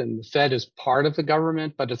Fed, and the Fed is part of the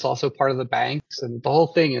government, but it's also part of the banks, and the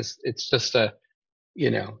whole thing it's just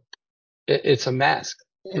it's a mess.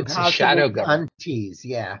 It's a shadow government. Untease,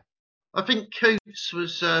 yeah. I think Coots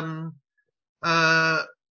was owned by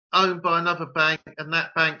another bank, and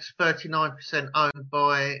that bank's 39% owned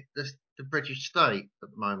by the British state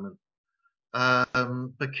at the moment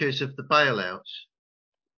because of the bailouts.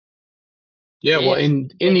 Yeah, well,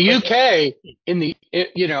 in the UK, in the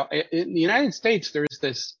United States, there's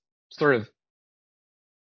this sort of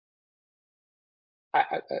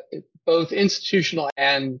both institutional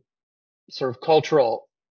and sort of cultural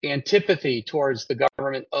antipathy towards the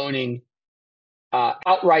government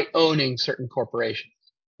outright owning certain corporations.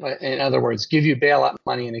 In other words, give you bailout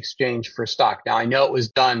money in exchange for stock. Now, I know it was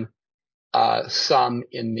done some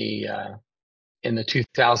in the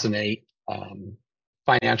 2008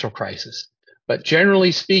 financial crisis, but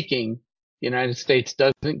generally speaking, the United States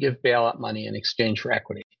doesn't give bailout money in exchange for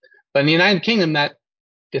equity. But in the United Kingdom,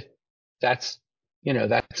 that's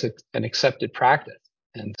an accepted practice.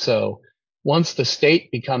 And so once the state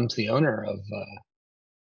becomes the owner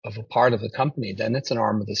of a part of the company, then it's an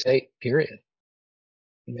arm of the state, period.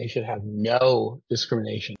 And they should have no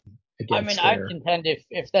discrimination against I contend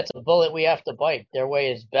if that's a bullet we have to bite, their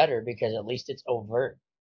way is better because at least it's overt.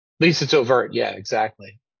 At least it's overt. Yeah,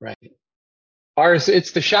 exactly. Right. Ours,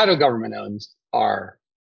 it's the shadow government owns our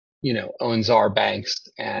banks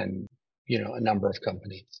and, a number of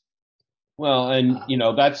companies. Well, and,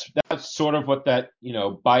 that's sort of what that,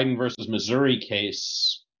 Biden versus Missouri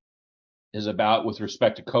case is about with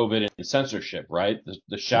respect to COVID and censorship, right?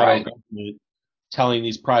 The shadow government telling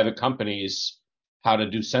these private companies how to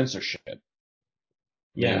do censorship.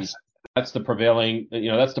 Yes. And that's the prevailing,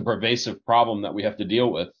 that's the pervasive problem that we have to deal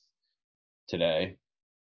with today.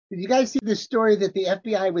 Did you guys see the story that the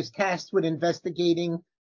FBI was tasked with investigating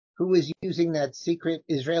who was using that secret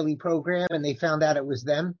Israeli program, and they found out it was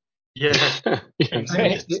them? Yeah.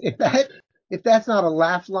 If that's not a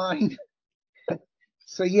laugh line.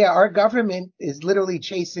 So yeah, our government is literally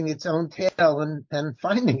chasing its own tail and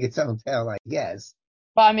finding its own tail, I guess.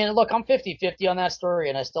 But I mean, look, I'm 50-50 on that story,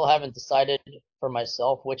 and I still haven't decided for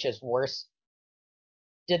myself which is worse.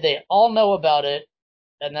 Did they all know about it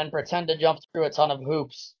and then pretend to jump through a ton of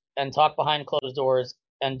hoops and talk behind closed doors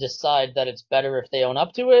and decide that it's better if they own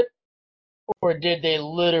up to it? Or did they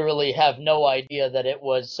literally have no idea that it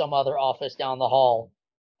was some other office down the hall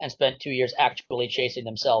and spent 2 years actually chasing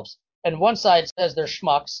themselves? And one side says they're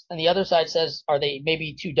schmucks, and the other side says, are they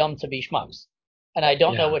maybe too dumb to be schmucks? And I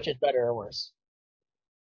don't know which is better or worse.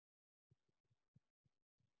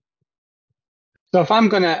 So if I'm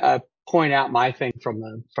going to point out my thing from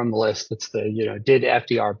the list, it's did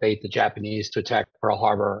FDR bait the Japanese to attack Pearl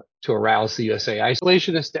Harbor to arouse the USA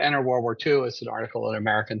isolationists to enter World War II? It's an article in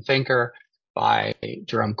American Thinker by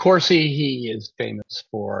Jerome Corsi. He is famous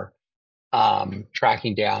for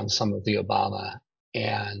tracking down some of the Obama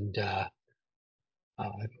and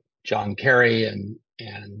John Kerry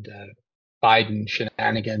and Biden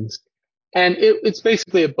shenanigans, and it's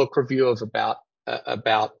basically a book review of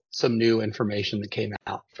about some new information that came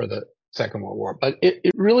out for the Second World War. But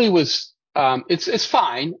it really was it's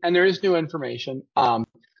fine, and there is new information. But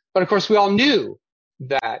of course, we all knew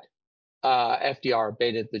that FDR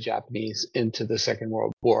baited the Japanese into the Second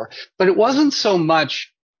World War, but it wasn't so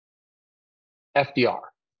much FDR,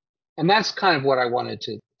 and that's kind of what I wanted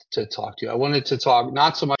to talk to you. I wanted to talk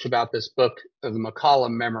not so much about this book, the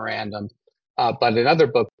McCollum Memorandum, but another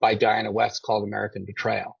book by Diana West called American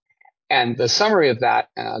Betrayal. And the summary of that,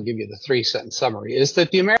 and I'll give you the 3-sentence summary, is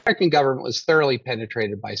that the American government was thoroughly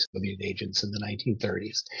penetrated by Soviet agents in the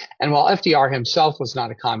 1930s. And while FDR himself was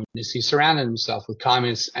not a communist, he surrounded himself with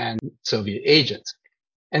communists and Soviet agents.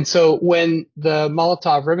 And so when the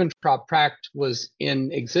Molotov-Ribbentrop Pact was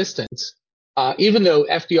in existence, even though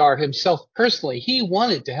FDR himself personally, he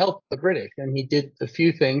wanted to help the British, and he did a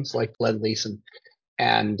few things like Lend-Lease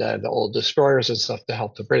and the old destroyers and stuff to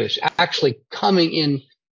help the British. Actually coming in,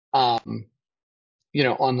 on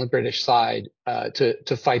the British side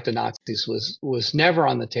to fight the Nazis was never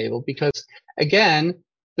on the table because, again,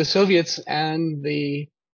 the Soviets and the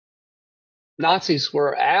Nazis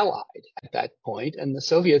were allied at that point, and the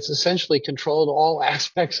Soviets essentially controlled all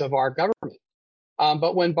aspects of our government.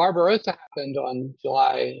 But when Barbarossa happened on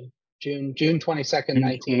June 22nd,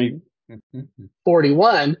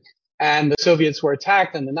 1941, and the Soviets were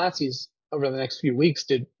attacked, and the Nazis over the next few weeks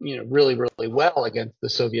did, really, really well against the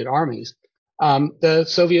Soviet armies, the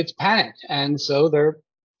Soviets panicked, and so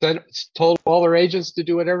they told all their agents to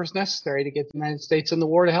do whatever's necessary to get the United States in the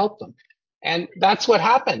war to help them. And that's what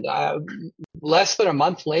happened. Less than a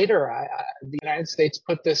month later, the United States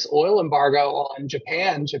put this oil embargo on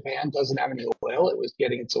Japan. Japan doesn't have any oil. It was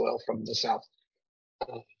getting its oil from the South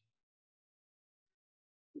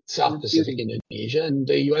Pacific, Indonesia, and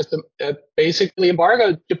the U.S. Basically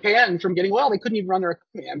embargoed Japan from getting oil. They couldn't even run their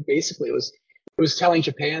economy. And basically, it was telling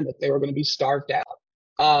Japan that they were going to be starved out.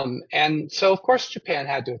 And so, of course, Japan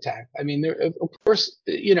had to attack. I mean, of course,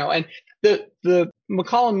 and the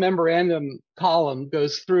McCollum memorandum column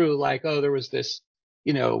goes through like, oh, there was this,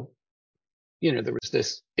 there was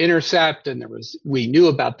this intercept, and we knew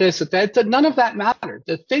about this. That none of that mattered.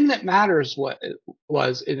 The thing that matters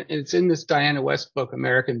was, and it's in this Diana West book,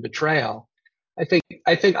 American Betrayal. I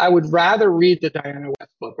think I would rather read the Diana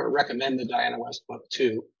West book, or recommend the Diana West book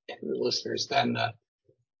to the listeners than the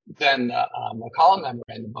McCollum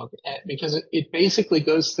memorandum book, because it basically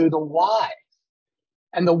goes through the why.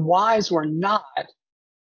 And the whys were not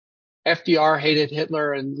FDR hated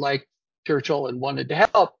Hitler and liked Churchill and wanted to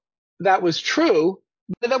help. That was true,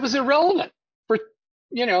 but that was irrelevant for,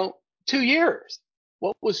 2 years.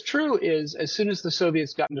 What was true is, as soon as the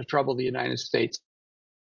Soviets got into trouble, the United States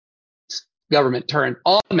government turned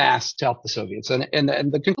en masse to help the Soviets. And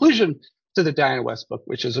the conclusion to the Diana West book,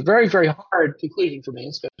 which is a very, very hard conclusion for me,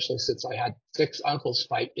 especially since I had 6 uncles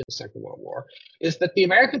fight in the Second World War, is that the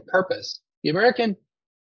American purpose, the American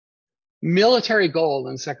military goal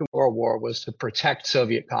in the Second World War was to protect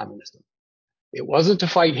Soviet communism. It wasn't to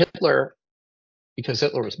fight Hitler because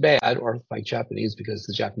Hitler was bad, or fight Japanese because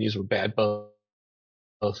the Japanese were bad, both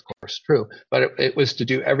of course true, but it was to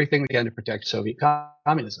do everything we can to protect Soviet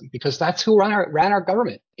communism, because that's who ran our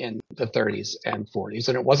government in the 30s and 40s.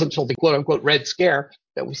 And it wasn't until the quote unquote Red Scare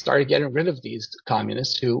that we started getting rid of these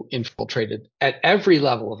communists who infiltrated at every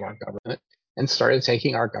level of our government and started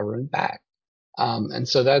taking our government back. And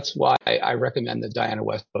so that's why I recommend the Diana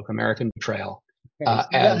West book, American Betrayal.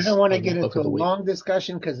 I don't want to get into a long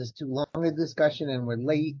discussion because it's too long a discussion and we're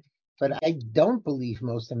late, but I don't believe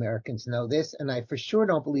most Americans know this, and I for sure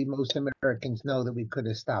don't believe most Americans know that we could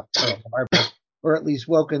have stopped Pearl Harbor, or at least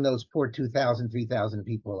woken those poor 2,000, 3,000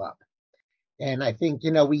 people up. And I think,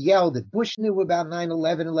 we yelled that Bush knew about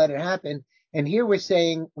 9/11 and let it happen, and here we're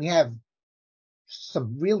saying we have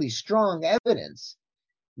some really strong evidence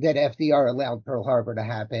that FDR allowed Pearl Harbor to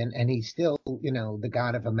happen, and he's still, the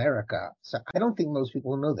God of America. So I don't think most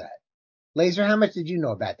people know that. Laser, how much did you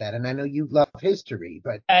know about that? And I know you love history,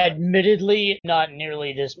 but... Admittedly, not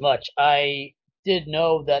nearly this much. I did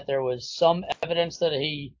know that there was some evidence that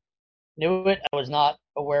he knew it. I was not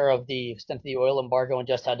aware of the extent of the oil embargo and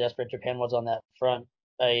just how desperate Japan was on that front.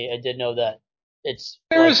 I did know that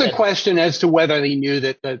there is a question as to whether he knew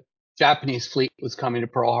that the Japanese fleet was coming to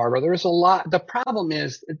Pearl Harbor. There's a lot. The problem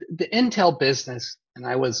is the intel business, and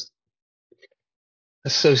I was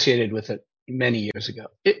associated with it many years ago.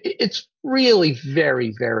 It's really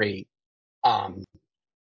very, very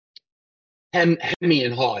hemmy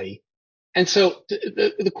and haughty. And so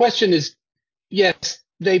the question is, yes,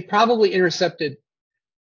 they probably intercepted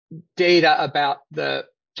data about the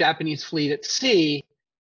Japanese fleet at sea,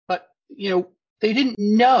 but they didn't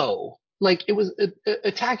know. Like, it was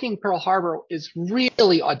attacking Pearl Harbor is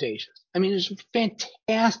really audacious. I mean, it's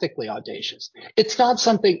fantastically audacious. It's not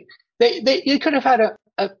something you could have had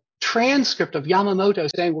a transcript of Yamamoto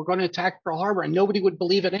saying we're going to attack Pearl Harbor, and nobody would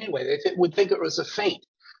believe it anyway. They would think it was a feint.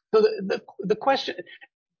 So the question,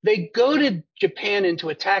 they goaded Japan into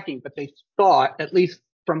attacking, but they thought, at least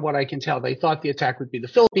from what I can tell, they thought the attack would be the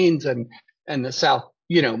Philippines and the South,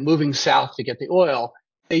 moving south to get the oil.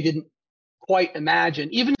 They didn't quite imagine,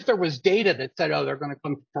 even if there was data that said, oh, they're going to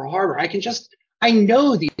come to Pearl Harbor, I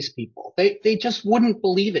know these people. They just wouldn't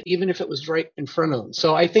believe it, even if it was right in front of them.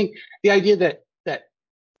 So I think the idea that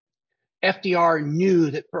FDR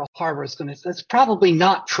knew that Pearl Harbor was that's probably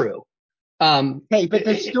not true. Hey, but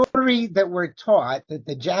the story that we're taught that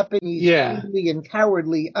the Japanese cruelly and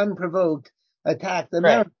cowardly, unprovoked attacked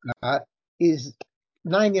America is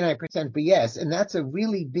 99% BS, and that's a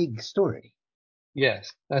really big story.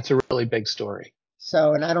 Yes, that's a really big story.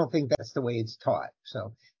 So, and I don't think that's the way it's taught.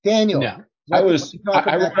 So, Daniel, I wrote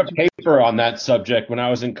a paper on that subject when I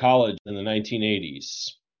was in college in the 1980s.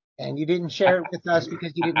 And you didn't share it with us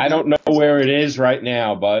because you didn't. I don't know where it is right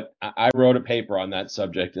now, but I wrote a paper on that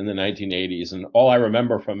subject in the 1980s, and all I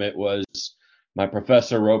remember from it was my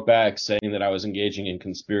professor wrote back saying that I was engaging in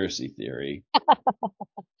conspiracy theory.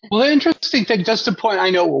 Well, the interesting thing, just to point, I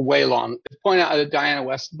know we're way long, to point out the Diana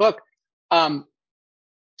West book.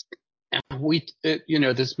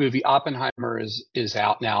 This movie Oppenheimer is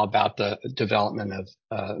out now about the development of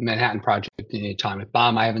Manhattan Project and the atomic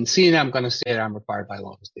bomb. I haven't seen it. I'm going to see it. I'm required by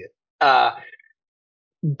law to see it.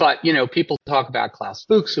 But people talk about Klaus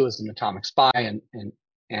Fuchs, who was an atomic spy,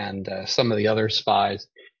 and some of the other spies,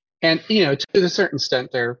 and to a certain extent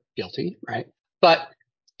they're guilty, right? But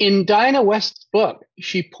in Diana West's book,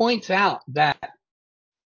 she points out that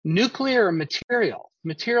nuclear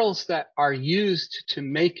materials that are used to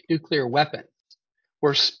make nuclear weapons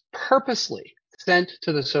were purposely sent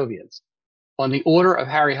to the Soviets on the order of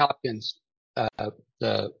Harry Hopkins,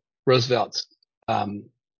 the Roosevelt's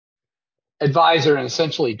advisor and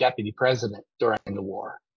essentially deputy president during the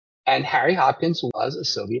war. And Harry Hopkins was a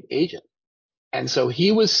Soviet agent. And so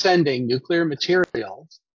he was sending nuclear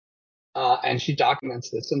materials, and she documents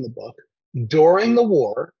this in the book, during the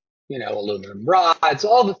war, aluminum rods,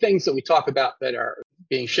 all the things that we talk about that are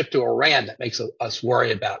being shipped to Iran that makes us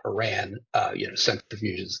worry about Iran,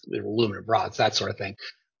 centrifuges, aluminum rods, that sort of thing,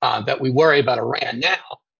 that we worry about Iran now.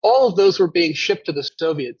 All of those were being shipped to the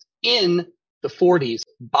Soviets in the 40s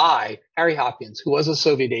by Harry Hopkins, who was a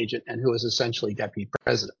Soviet agent and who was essentially deputy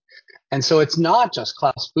president. And so it's not just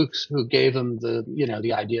Klaus Fuchs who gave him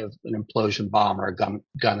the idea of an implosion bomb or a gun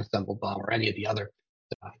assembled bomb or any of the other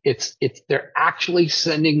stuff. They're actually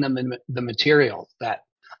sending them the materials that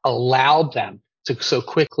allowed them to so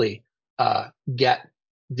quickly get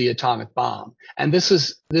the atomic bomb. And this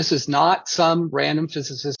is not some random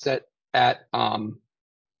physicist at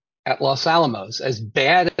Los Alamos. As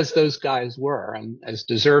bad as those guys were and as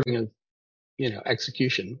deserving of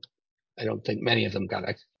execution, I don't think many of them got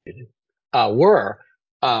executed.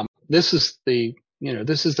 This is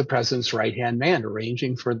the president's right-hand man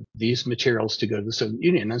arranging for these materials to go to the Soviet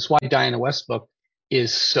Union. That's why Diana West's book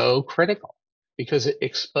is so critical, because it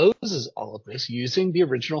exposes all of this using the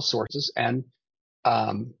original sources and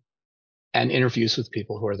interviews with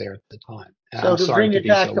people who are there at the time. So to bring it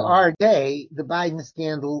back to our day, the Biden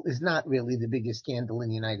scandal is not really the biggest scandal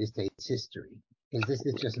in United States history, because this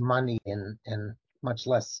is just money and much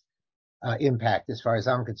less impact, as far as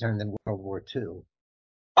I'm concerned, than World War II.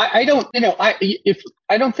 I don't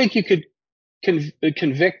think you could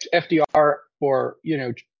convict FDR for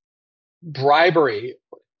bribery,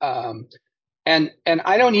 and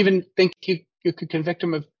I don't even think you could convict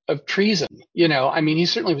him of treason. He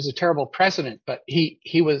certainly was a terrible president, but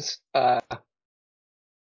he was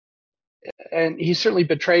and he certainly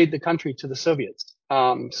betrayed the country to the Soviets.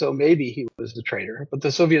 So maybe he was the traitor, but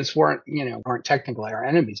the Soviets weren't technically our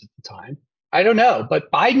enemies at the time. I don't know,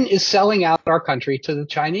 but Biden is selling out our country to the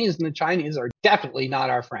Chinese, and the Chinese are definitely not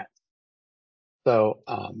our friends. So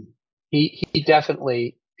he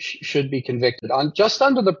definitely should be convicted just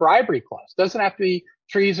under the bribery clause. Doesn't have to be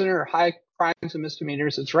treason or high crimes and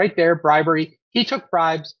misdemeanors. It's right there, bribery. He took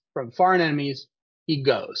bribes from foreign enemies. He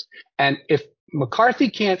goes. And if McCarthy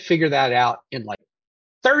can't figure that out in like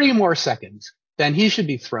 30 more seconds, then he should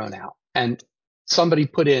be thrown out. And somebody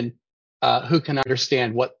put in who can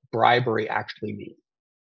understand what bribery actually means.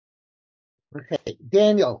 Okay,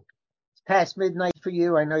 Daniel, it's past midnight for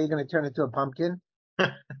you. I know you're going to turn into a pumpkin.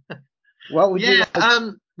 What would you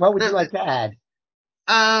like to add?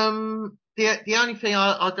 The only thing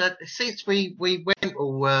I'd since we went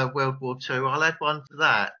all World War II, I'll add one to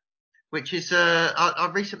that, which is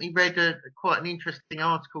I recently read quite an interesting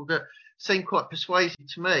article that seemed quite persuasive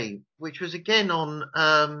to me, which was again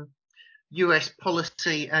on US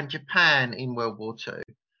policy and Japan in World War II.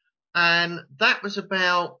 And that was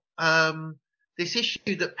about this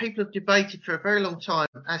issue that people have debated for a very long time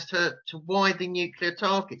as to why the nuclear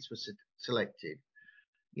targets were selected.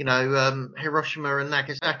 Hiroshima and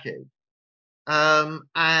Nagasaki.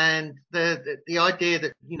 And the idea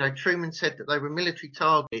that, Truman said that they were military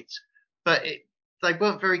targets but they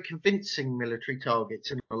weren't very convincing military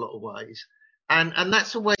targets in a lot of ways. And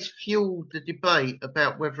that's always fueled the debate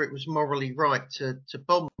about whether it was morally right to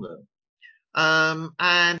bomb them.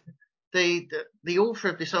 And the author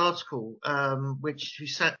of this article,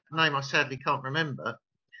 whose name I sadly can't remember,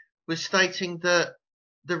 was stating that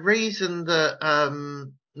the reason that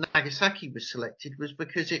Nagasaki was selected was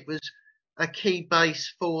because it was a key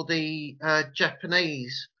base for the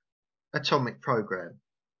Japanese atomic program.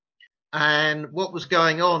 And what was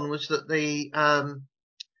going on was that the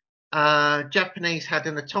Japanese had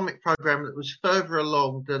an atomic program that was further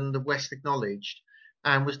along than the West acknowledged,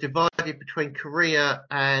 and was divided between Korea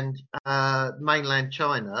and mainland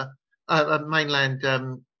China, mainland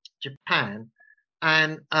Japan.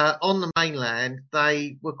 And on the mainland,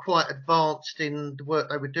 they were quite advanced in the work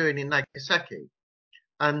they were doing in Nagasaki.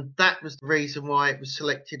 And that was the reason why it was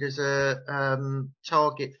selected as a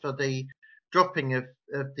target for the dropping of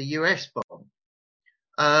the US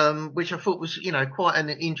bomb, which I thought was, quite an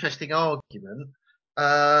interesting argument.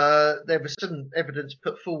 There was some evidence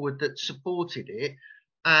put forward that supported it.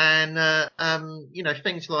 And,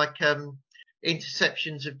 things like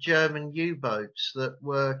interceptions of German U-boats that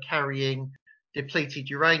were carrying depleted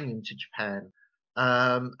uranium to Japan.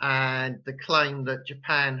 And the claim that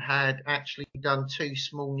Japan had actually done 2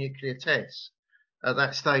 small nuclear tests at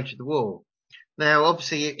that stage of the war. Now,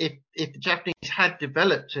 obviously, if the Japanese had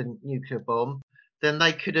developed a nuclear bomb, then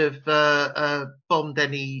they could have bombed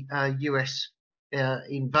any US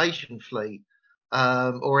invasion fleet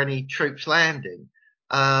or any troops landing,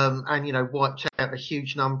 and wiped out a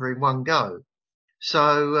huge number in one go.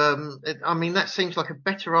 So, that seems like a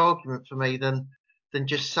better argument for me than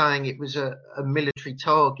just saying it was a military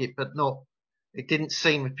target, but it didn't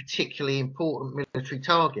seem a particularly important military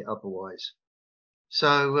target otherwise.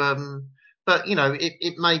 So, but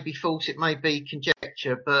it may be false, it may be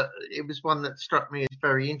conjecture, but it was one that struck me as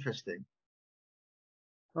very interesting.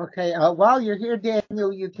 Okay, while you're here,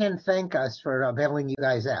 Daniel, you can thank us for bailing you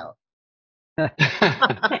guys out.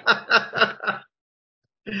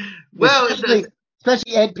 Well,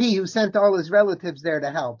 especially Ed P, who sent all his relatives there to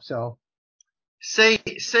help. So,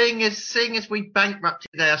 seeing as we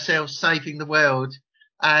bankrupted ourselves saving the world,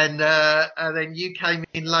 and then you came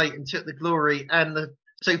in late and took the glory and the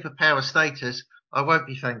superpower status, I won't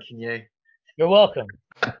be thanking you. You're welcome.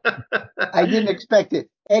 I didn't expect it.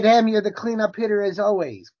 Ed Ham, you're the cleanup hitter as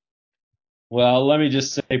always. Well, let me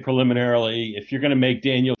just say preliminarily, if you're going to make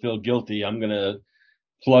Daniel feel guilty, I'm going to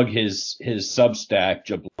plug his Substack,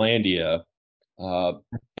 Jablandia.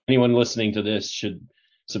 Anyone listening to this should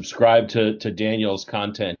subscribe to Daniel's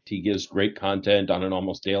content. He gives great content on an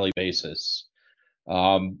almost daily basis.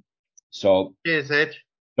 So cheers, Ed.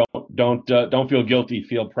 Don't feel guilty.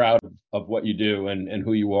 Feel proud of what you do and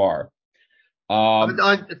who you are.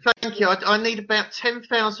 Thank you. I need about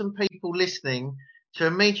 10,000 people listening to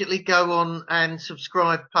immediately go on and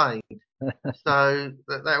subscribe paid. So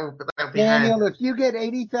that'll be Daniel, handy. if you get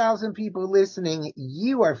 80,000 people listening,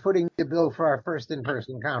 you are footing the bill for our first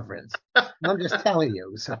in-person conference. I'm just telling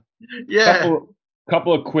you. So yeah.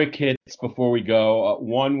 Couple of quick hits before we go.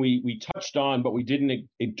 One we touched on, but we didn't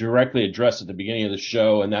directly address at the beginning of the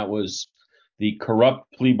show, and that was the corrupt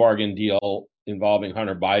plea bargain deal involving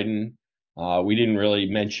Hunter Biden. We didn't really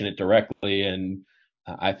mention it directly, and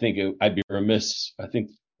I think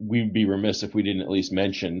we'd be remiss if we didn't at least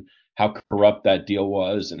mention how corrupt that deal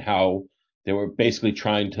was and how they were basically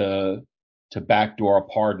trying to backdoor a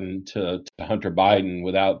pardon to Hunter Biden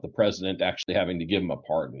without the president actually having to give him a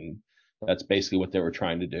pardon. That's basically what they were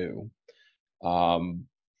trying to do. And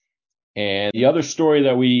the other story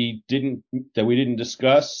that we didn't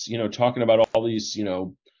discuss, talking about all these,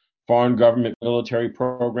 foreign government military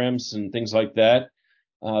programs and things like that.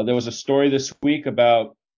 There was a story this week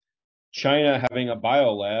about China having a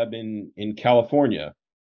biolab in California.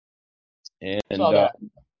 And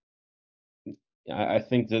I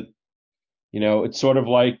think that, it's sort of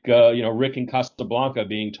like, Rick and Casablanca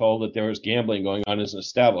being told that there was gambling going on as an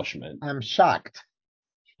establishment. I'm shocked.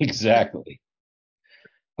 Exactly.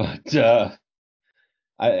 But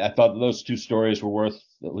I thought those two stories were worth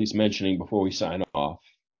at least mentioning before we sign off.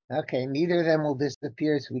 Okay, neither of them will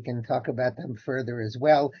disappear, so we can talk about them further as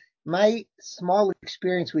well. My small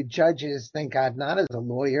experience with judges, thank God, not as a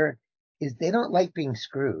lawyer, is they don't like being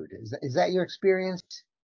screwed. Is that your experience?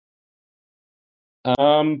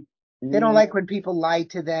 They don't like when people lie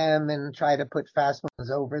to them and try to put fast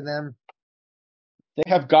ones over them. They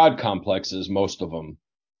have God complexes, most of them.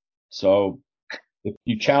 So if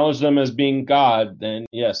you challenge them as being God, then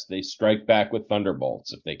yes, they strike back with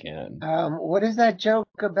thunderbolts if they can. What is that joke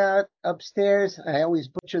about upstairs? I always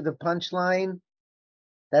butcher the punchline.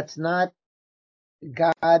 That's not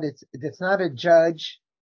God. It's not a judge.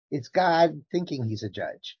 It's God thinking he's a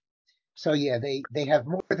judge. So yeah, they have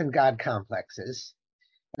more than God complexes.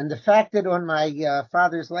 And the fact that on my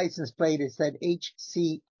father's license plate it said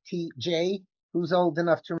HCTJ, who's old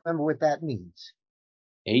enough to remember what that means?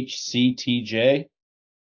 HCTJ?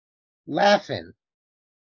 Laughing.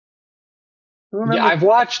 Yeah, I've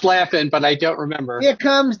watched Laughing, but I don't remember. Here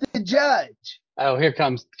comes the judge. Oh, here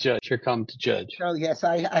comes the judge. Here comes the judge. So yes,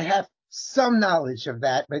 I have some knowledge of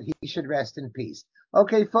that, but he should rest in peace.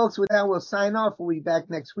 Okay, folks, with that, we'll sign off. We'll be back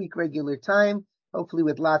next week, regular time, hopefully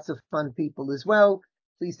with lots of fun people as well.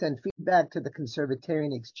 Please send feedback to the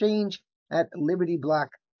Conservatarian Exchange at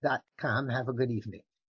libertyblock.com. Have a good evening.